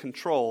this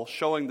control,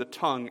 showing the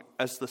tongue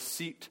as the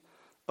seat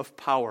of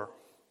power.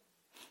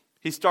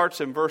 He starts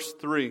in verse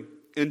 3.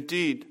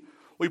 Indeed,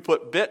 we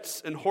put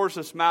bits in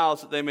horses' mouths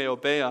that they may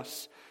obey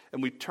us,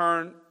 and we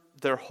turn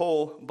their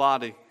whole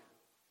body.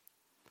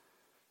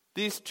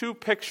 These two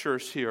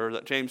pictures here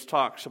that James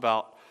talks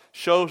about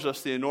shows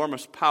us the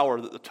enormous power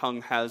that the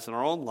tongue has in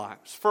our own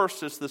lives.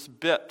 First is this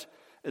bit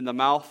in the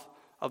mouth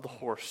of the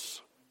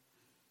horse.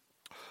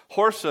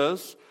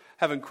 Horses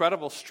have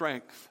incredible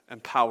strength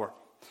and power.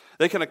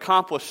 They can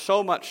accomplish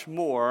so much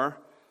more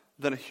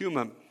than a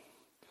human.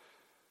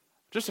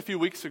 Just a few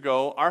weeks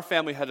ago, our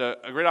family had a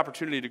great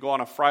opportunity to go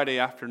on a Friday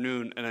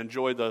afternoon and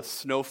enjoy the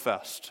Snow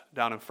Fest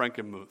down in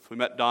Frankenmuth. We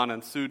met Don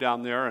and Sue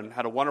down there and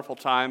had a wonderful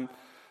time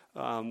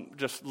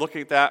just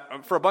looking at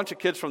that. For a bunch of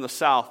kids from the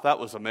South, that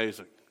was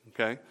amazing.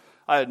 Okay,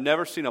 I had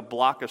never seen a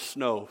block of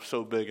snow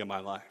so big in my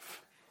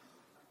life.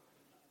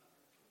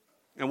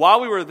 And while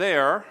we were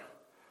there,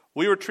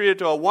 we were treated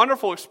to a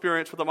wonderful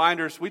experience with the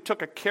Minders. We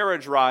took a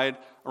carriage ride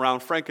around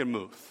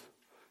Frankenmuth.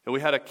 And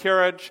we had a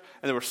carriage,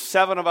 and there were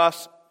 7 of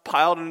us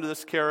piled into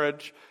this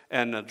carriage,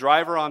 and a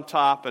driver on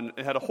top, and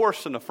it had a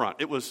horse in the front.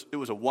 It was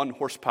a 1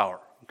 horsepower,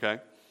 okay?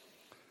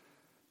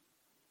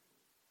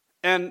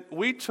 And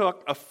we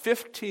took a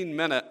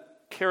 15-minute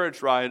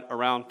carriage ride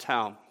around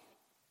town.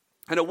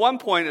 And at one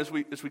point, as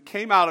we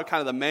came out of kind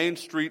of the main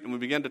street and we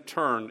began to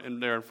turn in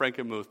there in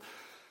Frankenmuth,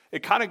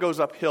 it kind of goes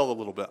uphill a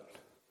little bit.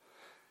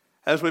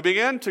 As we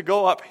began to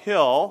go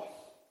uphill,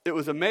 it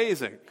was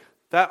amazing.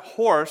 That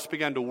horse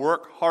began to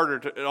work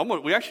harder.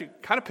 We actually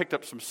kind of picked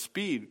up some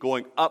speed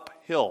going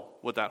uphill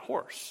with that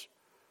horse.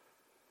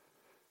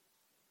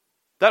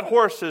 That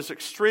horse is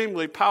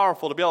extremely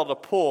powerful to be able to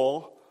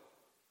pull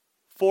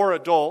 5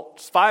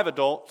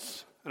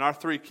 adults, and our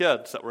 3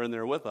 kids that were in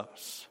there with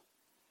us.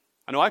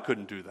 I know I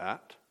couldn't do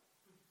that.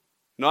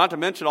 Not to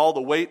mention all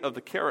the weight of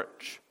the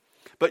carriage.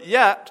 But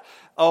yet,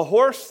 a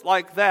horse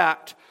like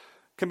that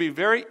can be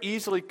very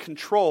easily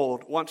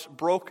controlled once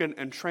broken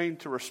and trained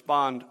to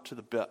respond to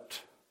the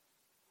bit.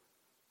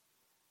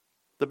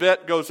 The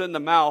bit goes in the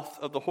mouth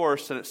of the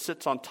horse and it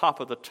sits on top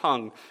of the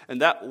tongue.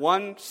 And that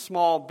one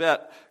small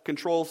bit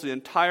controls the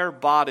entire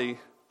body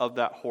of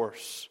that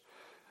horse.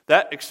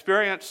 That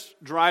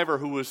experienced driver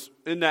who was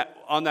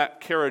on that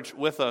carriage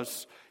with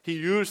us, he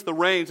used the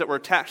reins that were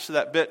attached to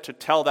that bit to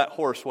tell that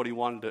horse what he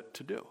wanted it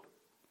to do.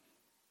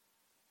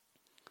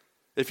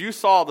 If you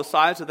saw the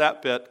size of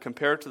that bit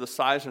compared to the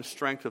size and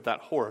strength of that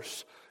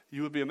horse,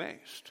 you would be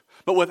amazed.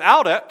 But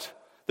without it,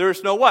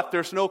 there's no what?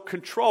 There's no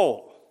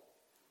control.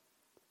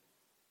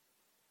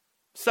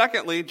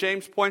 Secondly,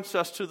 James points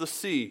us to the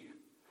sea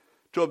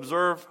to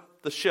observe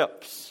the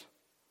ships.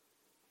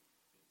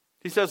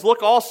 He says,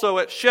 look also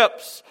at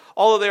ships.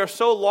 Although they are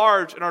so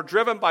large and are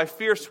driven by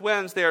fierce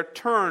winds, they are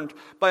turned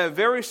by a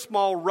very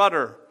small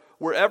rudder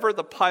wherever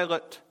the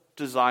pilot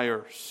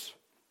desires.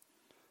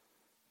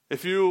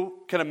 If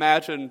you can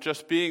imagine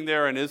just being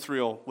there in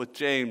Israel with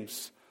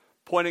James,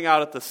 pointing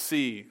out at the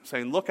sea,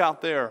 saying, look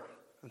out there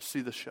and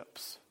see the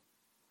ships.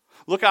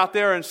 Look out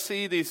there and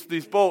see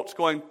these boats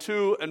going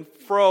to and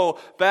fro,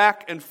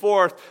 back and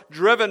forth,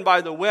 driven by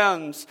the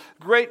winds,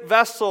 great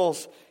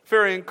vessels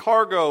ferrying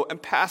cargo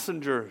and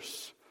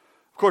passengers.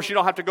 Of course, you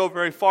don't have to go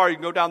very far. You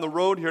can go down the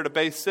road here to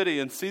Bay City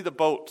and see the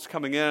boats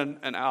coming in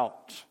and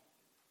out.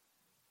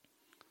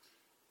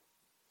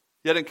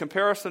 Yet in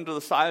comparison to the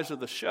size of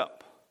the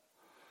ship,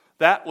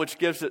 that which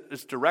gives it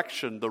its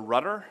direction, the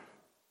rudder,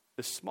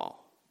 is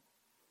small.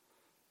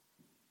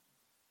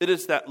 It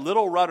is that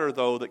little rudder,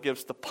 though, that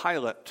gives the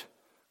pilot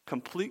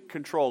complete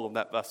control of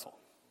that vessel.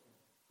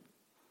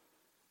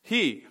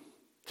 He,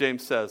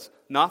 James says,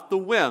 not the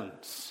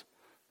winds,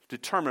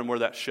 determine where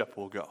that ship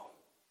will go.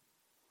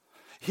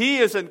 He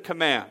is in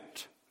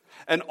command.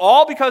 And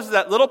all because of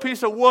that little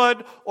piece of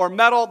wood or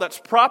metal that's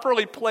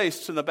properly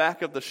placed in the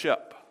back of the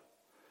ship.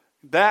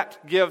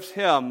 That gives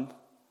him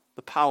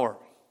the power.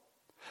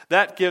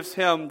 That gives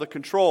him the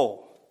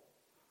control.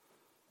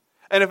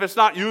 And if it's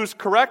not used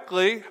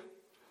correctly,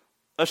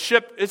 a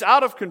ship is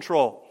out of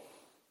control.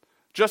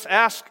 Just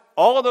ask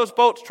all of those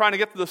boats trying to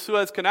get to the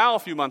Suez Canal a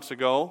few months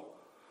ago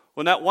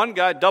when that one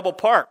guy double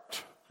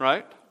parked,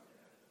 right?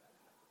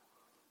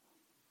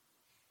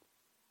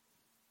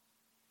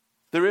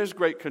 There is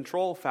great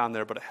control found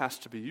there, but it has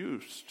to be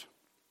used.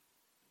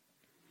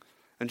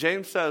 And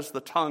James says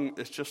the tongue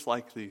is just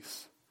like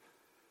these.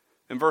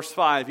 In verse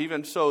 5,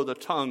 even so the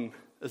tongue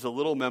is a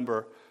little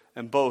member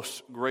and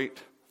boasts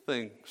great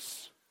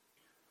things.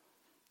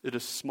 It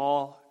is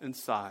small in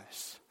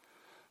size,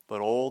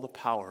 but all the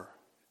power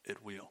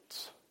it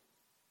wields.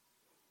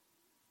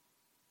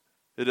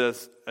 It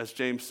is, as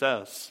James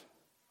says,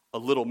 a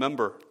little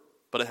member,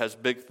 but it has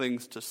big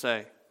things to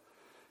say.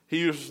 He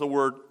uses the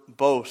word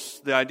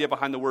boast. The idea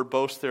behind the word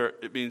boast there,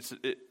 it means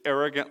it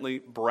arrogantly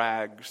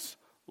brags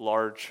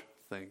large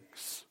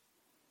things.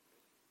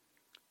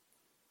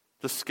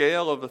 The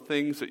scale of the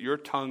things that your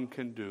tongue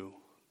can do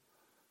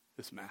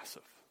is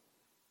massive.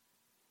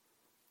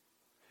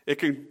 It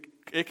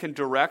can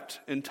direct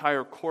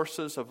entire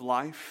courses of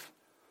life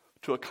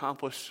to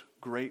accomplish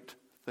great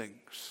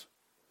things.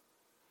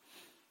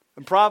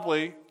 And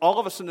probably all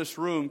of us in this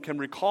room can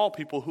recall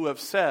people who have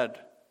said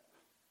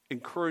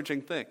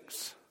encouraging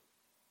things.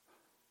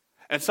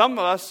 And some of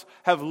us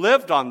have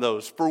lived on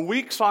those for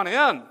weeks on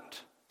end,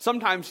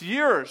 sometimes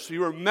years.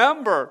 You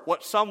remember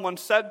what someone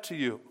said to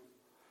you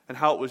and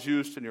how it was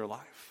used in your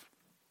life.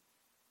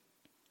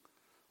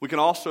 We can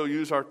also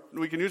use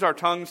our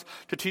tongues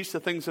to teach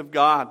the things of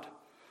God,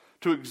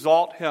 to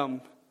exalt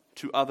Him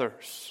to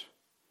others.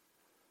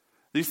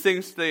 These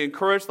things, they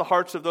encourage the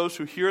hearts of those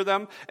who hear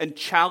them and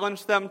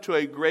challenge them to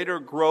a greater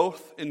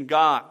growth in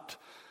God.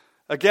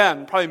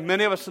 Again, probably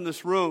many of us in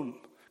this room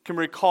can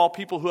recall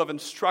people who have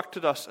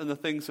instructed us in the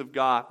things of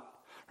God.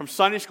 From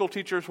Sunday school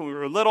teachers when we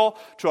were little,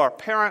 to our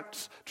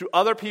parents, to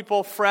other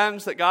people,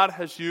 friends that God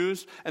has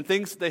used, and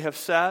things that they have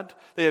said.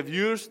 They have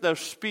used their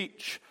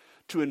speech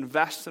to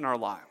invest in our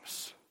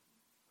lives,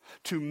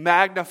 to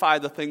magnify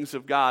the things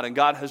of God. And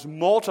God has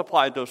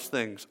multiplied those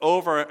things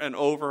over and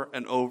over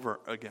and over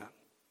again.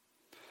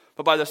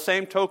 But by the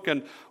same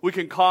token, we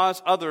can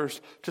cause others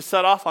to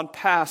set off on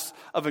paths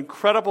of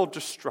incredible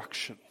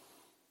destruction.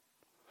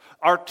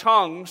 Our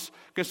tongues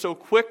can so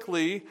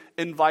quickly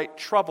invite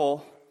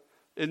trouble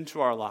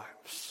into our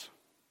lives.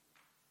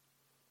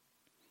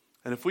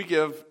 And if we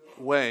give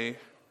way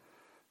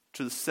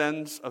to the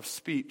sins of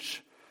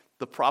speech,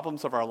 the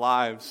problems of our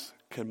lives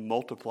can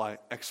multiply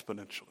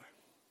exponentially.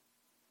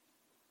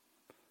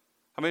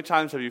 How many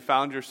times have you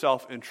found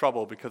yourself in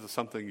trouble because of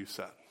something you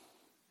said?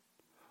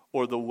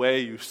 Or the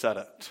way you said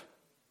it,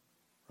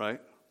 right?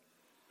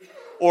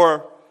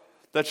 Or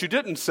that you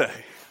didn't say.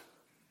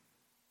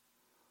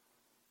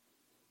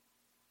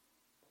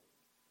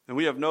 And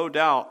we have no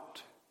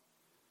doubt,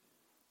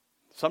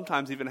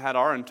 sometimes even had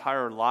our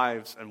entire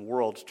lives and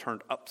worlds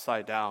turned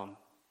upside down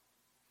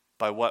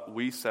by what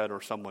we said or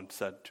someone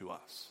said to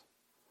us.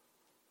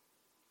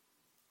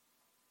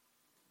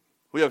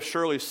 We have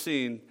surely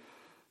seen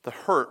the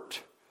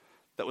hurt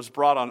that was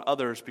brought on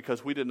others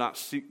because we did not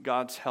seek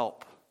God's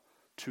help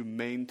to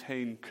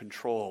maintain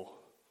control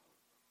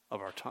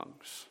of our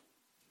tongues.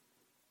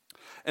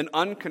 An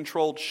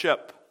uncontrolled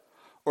ship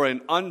or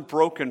an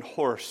unbroken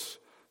horse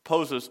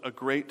poses a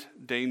great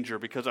danger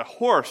because a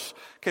horse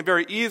can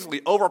very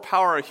easily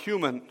overpower a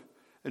human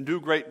and do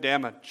great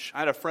damage. I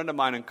had a friend of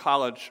mine in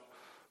college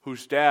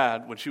whose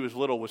dad, when she was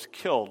little, was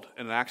killed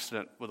in an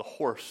accident with a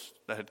horse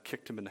that had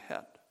kicked him in the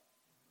head.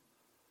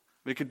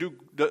 It can do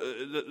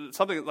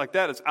something like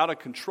that is out of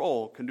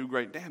control, can do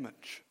great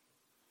damage.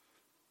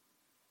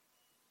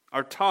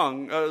 Our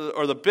tongue,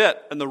 or the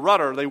bit and the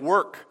rudder, they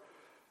work.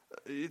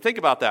 Think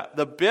about that.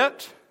 The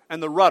bit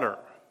and the rudder.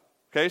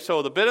 Okay,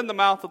 so the bit in the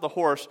mouth of the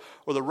horse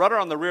or the rudder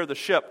on the rear of the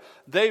ship,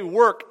 they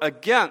work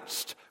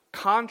against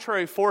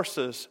contrary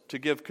forces to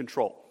give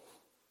control.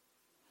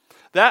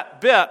 That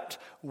bit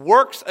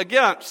works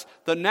against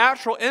the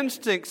natural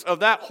instincts of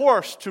that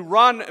horse to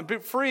run and be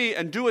free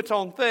and do its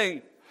own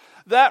thing.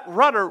 That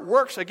rudder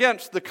works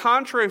against the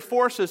contrary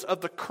forces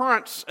of the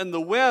currents and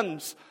the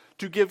winds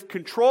to give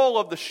control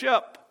of the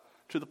ship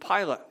to the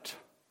pilot.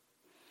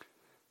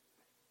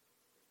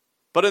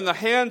 But in the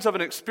hands of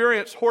an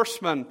experienced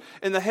horseman,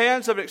 in the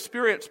hands of an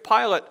experienced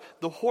pilot,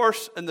 the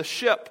horse and the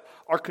ship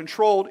are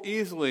controlled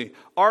easily.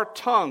 Our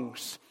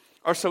tongues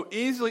are so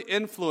easily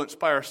influenced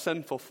by our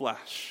sinful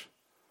flesh.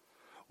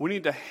 We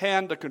need to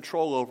hand the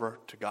control over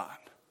to God.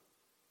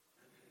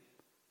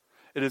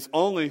 It is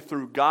only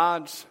through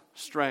God's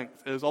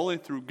strength, it is only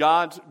through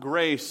God's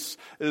grace,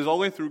 it is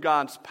only through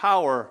God's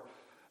power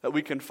that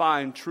we can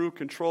find true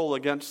control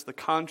against the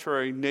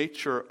contrary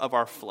nature of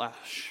our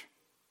flesh.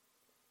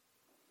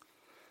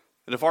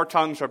 And if our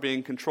tongues are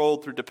being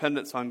controlled through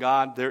dependence on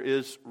God, there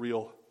is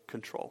real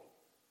control.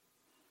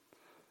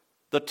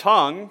 The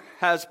tongue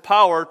has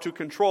power to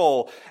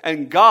control,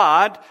 and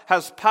God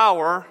has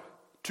power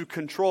to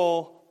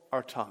control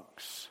our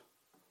tongues.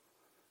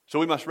 So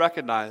we must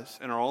recognize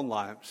in our own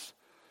lives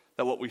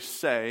that what we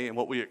say and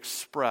what we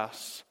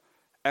express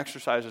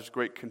exercises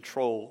great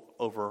control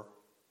over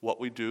what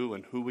we do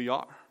and who we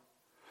are,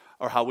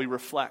 or how we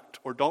reflect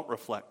or don't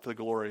reflect the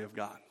glory of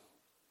God.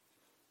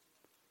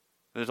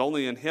 It is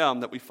only in Him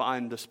that we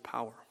find this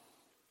power.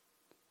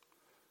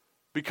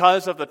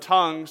 Because of the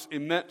tongue's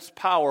immense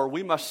power,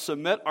 we must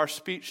submit our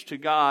speech to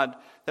God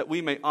that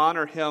we may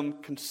honor Him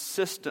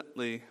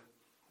consistently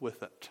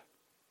with it.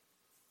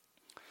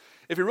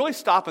 If you really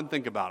stop and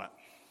think about it,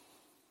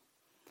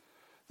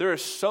 there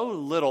is so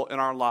little in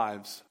our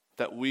lives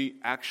that we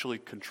actually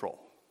control.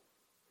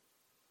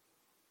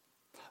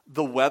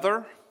 The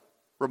weather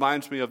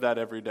reminds me of that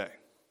every day.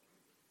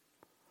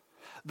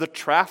 The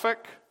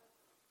traffic,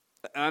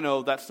 I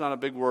know that's not a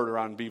big word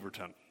around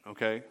Beaverton,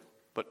 okay?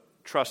 But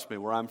trust me,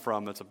 where I'm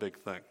from, it's a big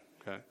thing,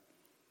 okay?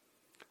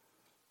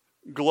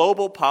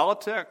 Global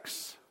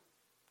politics.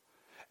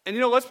 And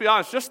let's be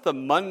honest, just the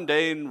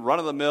mundane,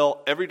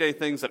 run-of-the-mill, everyday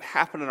things that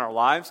happen in our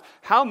lives,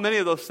 how many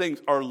of those things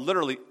are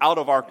literally out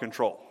of our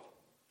control,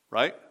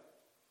 right?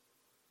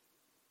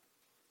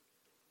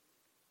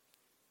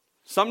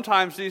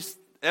 Sometimes these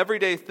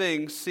everyday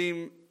things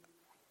seem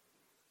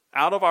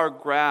out of our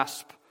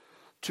grasp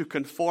to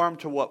conform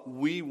to what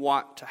we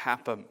want to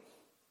happen.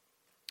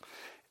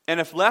 And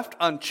if left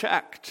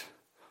unchecked,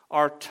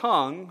 our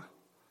tongue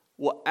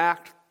will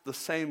act the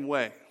same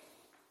way.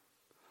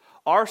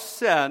 Our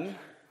sin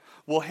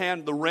will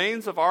hand the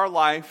reins of our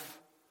life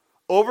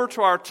over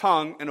to our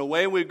tongue, and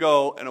away we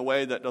go in a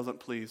way that doesn't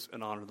please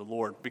and honor the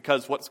Lord.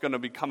 Because what's going to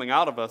be coming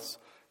out of us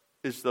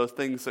is those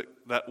things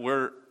that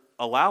we're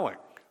allowing.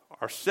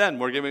 Our sin,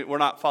 we're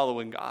not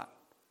following God.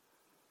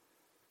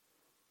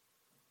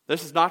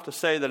 This is not to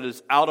say that it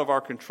is out of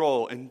our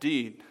control.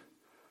 Indeed,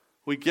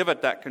 we give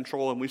it that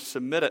control and we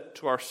submit it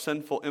to our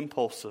sinful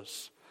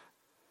impulses.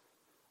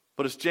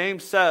 But as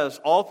James says,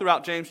 all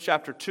throughout James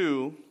chapter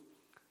 2,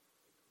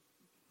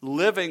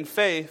 living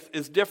faith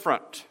is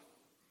different.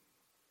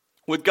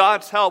 With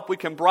God's help, we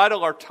can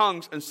bridle our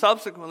tongues and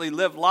subsequently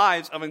live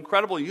lives of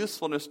incredible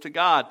usefulness to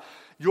God.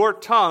 Your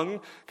tongue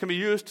can be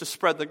used to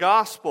spread the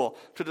gospel,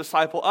 to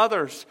disciple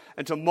others,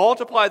 and to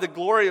multiply the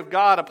glory of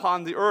God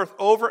upon the earth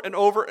over and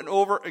over and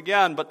over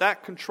again. But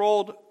that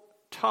controlled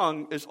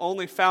tongue is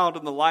only found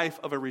in the life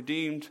of a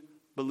redeemed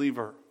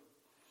believer.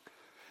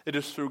 It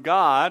is through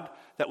God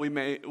that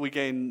we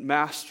gain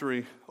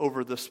mastery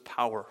over this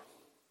power.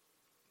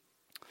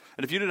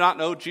 And if you do not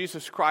know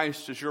Jesus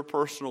Christ as your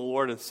personal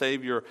Lord and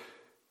Savior,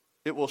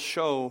 it will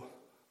show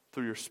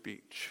through your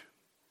speech.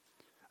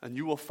 And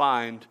you will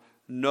find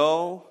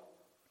no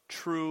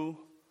true,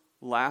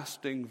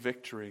 lasting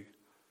victory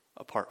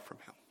apart from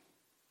Him.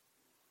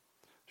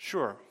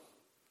 Sure,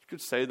 you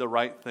could say the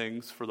right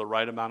things for the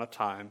right amount of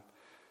time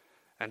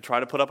and try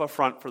to put up a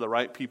front for the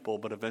right people,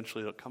 but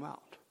eventually it'll come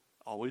out.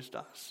 Always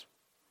does.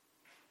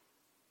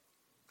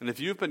 And if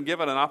you've been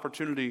given an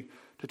opportunity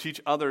to teach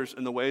others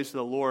in the ways of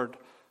the Lord,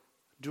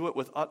 do it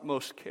with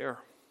utmost care.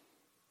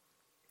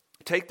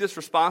 Take this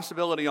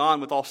responsibility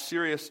on with all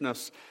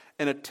seriousness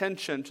and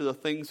attention to the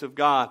things of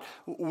God.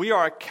 We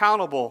are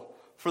accountable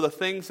for the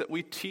things that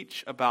we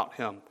teach about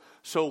Him.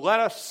 So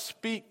let us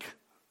speak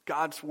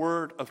God's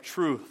word of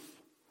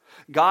truth.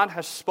 God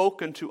has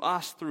spoken to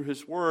us through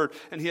His word,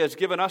 and He has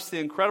given us the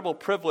incredible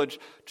privilege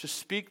to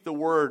speak the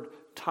word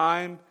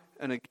time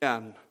and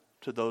again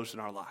to those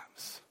in our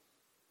lives.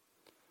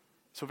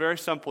 So very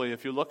simply,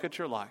 if you look at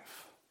your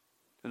life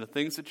and the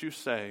things that you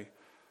say,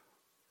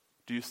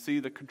 do you see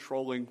the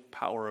controlling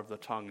power of the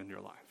tongue in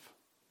your life?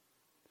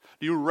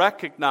 Do you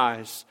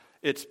recognize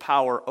its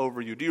power over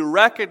you? Do you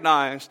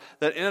recognize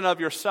that in and of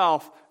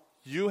yourself,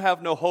 you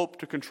have no hope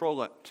to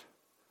control it,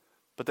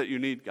 but that you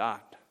need God?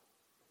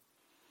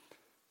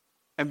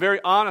 And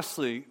very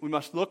honestly, we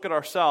must look at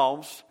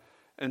ourselves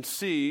and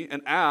see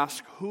and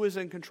ask, who is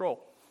in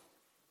control?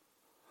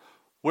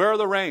 Where are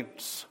the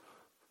reins?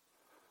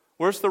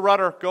 Where's the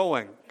rudder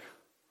going?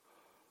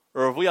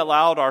 Or have we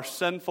allowed our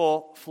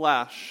sinful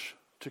flesh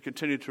to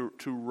continue to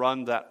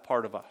run that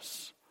part of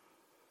us?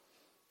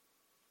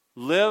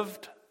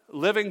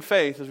 Living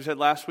faith, as we said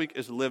last week,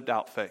 is lived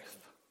out faith.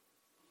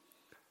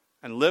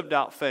 And lived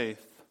out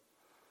faith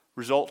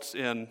results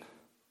in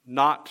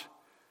not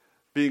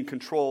being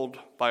controlled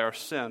by our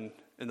sin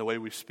in the way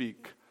we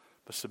speak,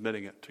 but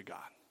submitting it to God.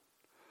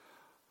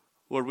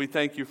 Lord, we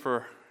thank You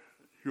for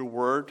Your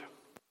word.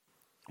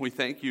 We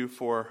thank You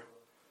for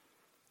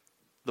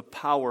the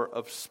power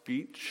of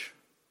speech.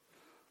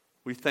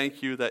 We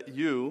thank You that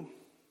You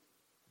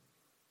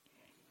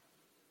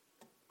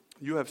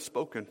have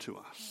spoken to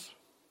us.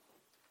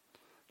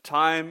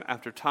 Time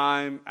after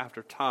time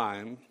after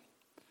time,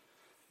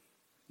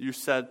 You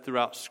said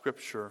throughout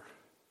Scripture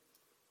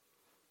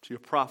to Your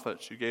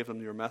prophets, You gave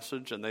them Your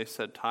message, and they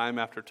said time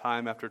after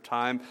time after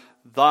time,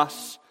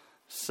 thus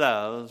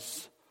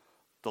says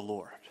the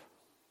Lord.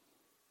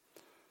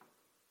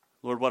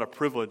 Lord, what a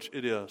privilege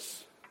it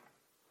is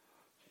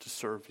to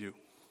serve You.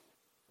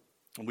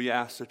 And we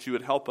ask that You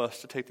would help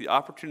us to take the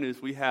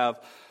opportunities we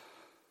have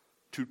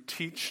to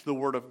teach the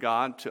Word of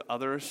God to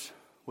others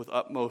with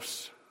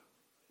utmost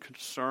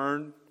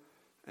concern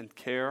and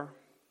care.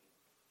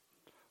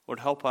 Lord,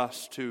 help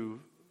us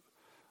to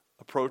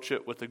approach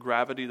it with the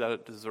gravity that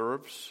it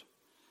deserves.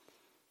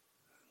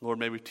 Lord,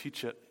 may we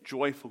teach it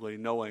joyfully,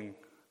 knowing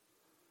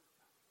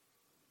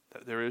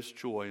that there is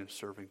joy in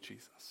serving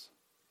Jesus.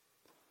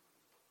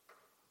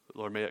 But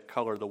Lord, may it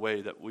color the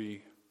way that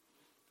we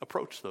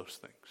approach those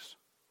things.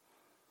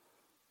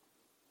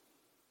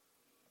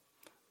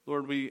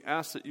 Lord, we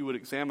ask that you would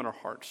examine our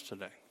hearts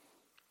today.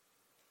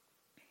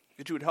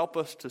 That you would help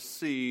us to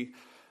see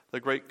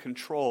the great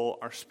control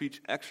our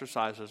speech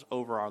exercises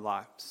over our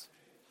lives.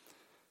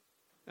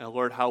 And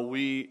Lord, how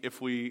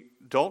if we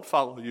don't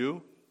follow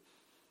you,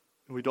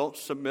 and we don't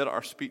submit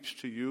our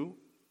speech to you,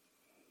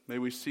 may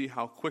we see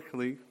how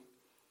quickly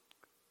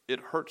it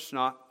hurts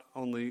not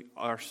only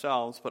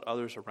ourselves, but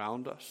others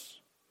around us,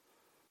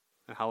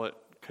 and how it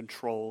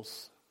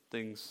controls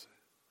things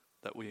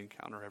that we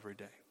encounter every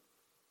day.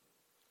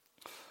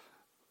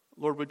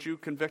 Lord, would you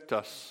convict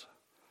us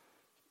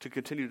to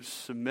continue to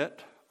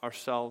submit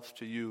ourselves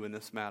to you in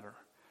this matter,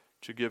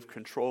 to give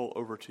control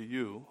over to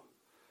you,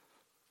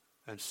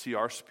 and see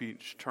our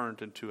speech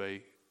turned into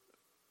a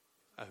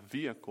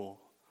vehicle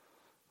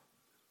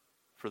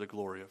for the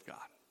glory of God.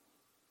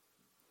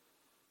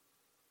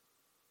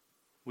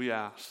 We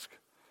ask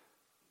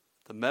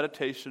the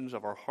meditations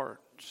of our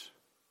hearts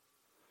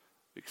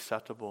be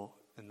acceptable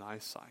in thy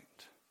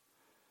sight,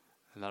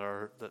 and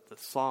that the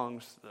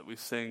songs that we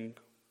sing,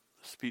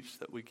 the speech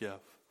that we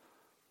give,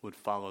 would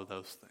follow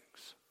those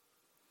things.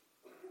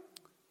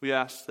 We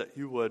ask that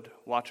you would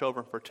watch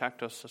over and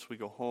protect us as we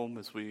go home,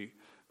 as we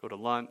go to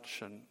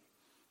lunch, and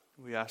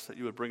we ask that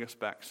you would bring us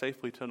back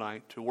safely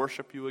tonight to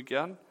worship you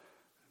again.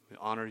 We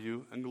honor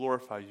you and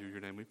glorify you. In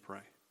your name we pray.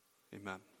 Amen.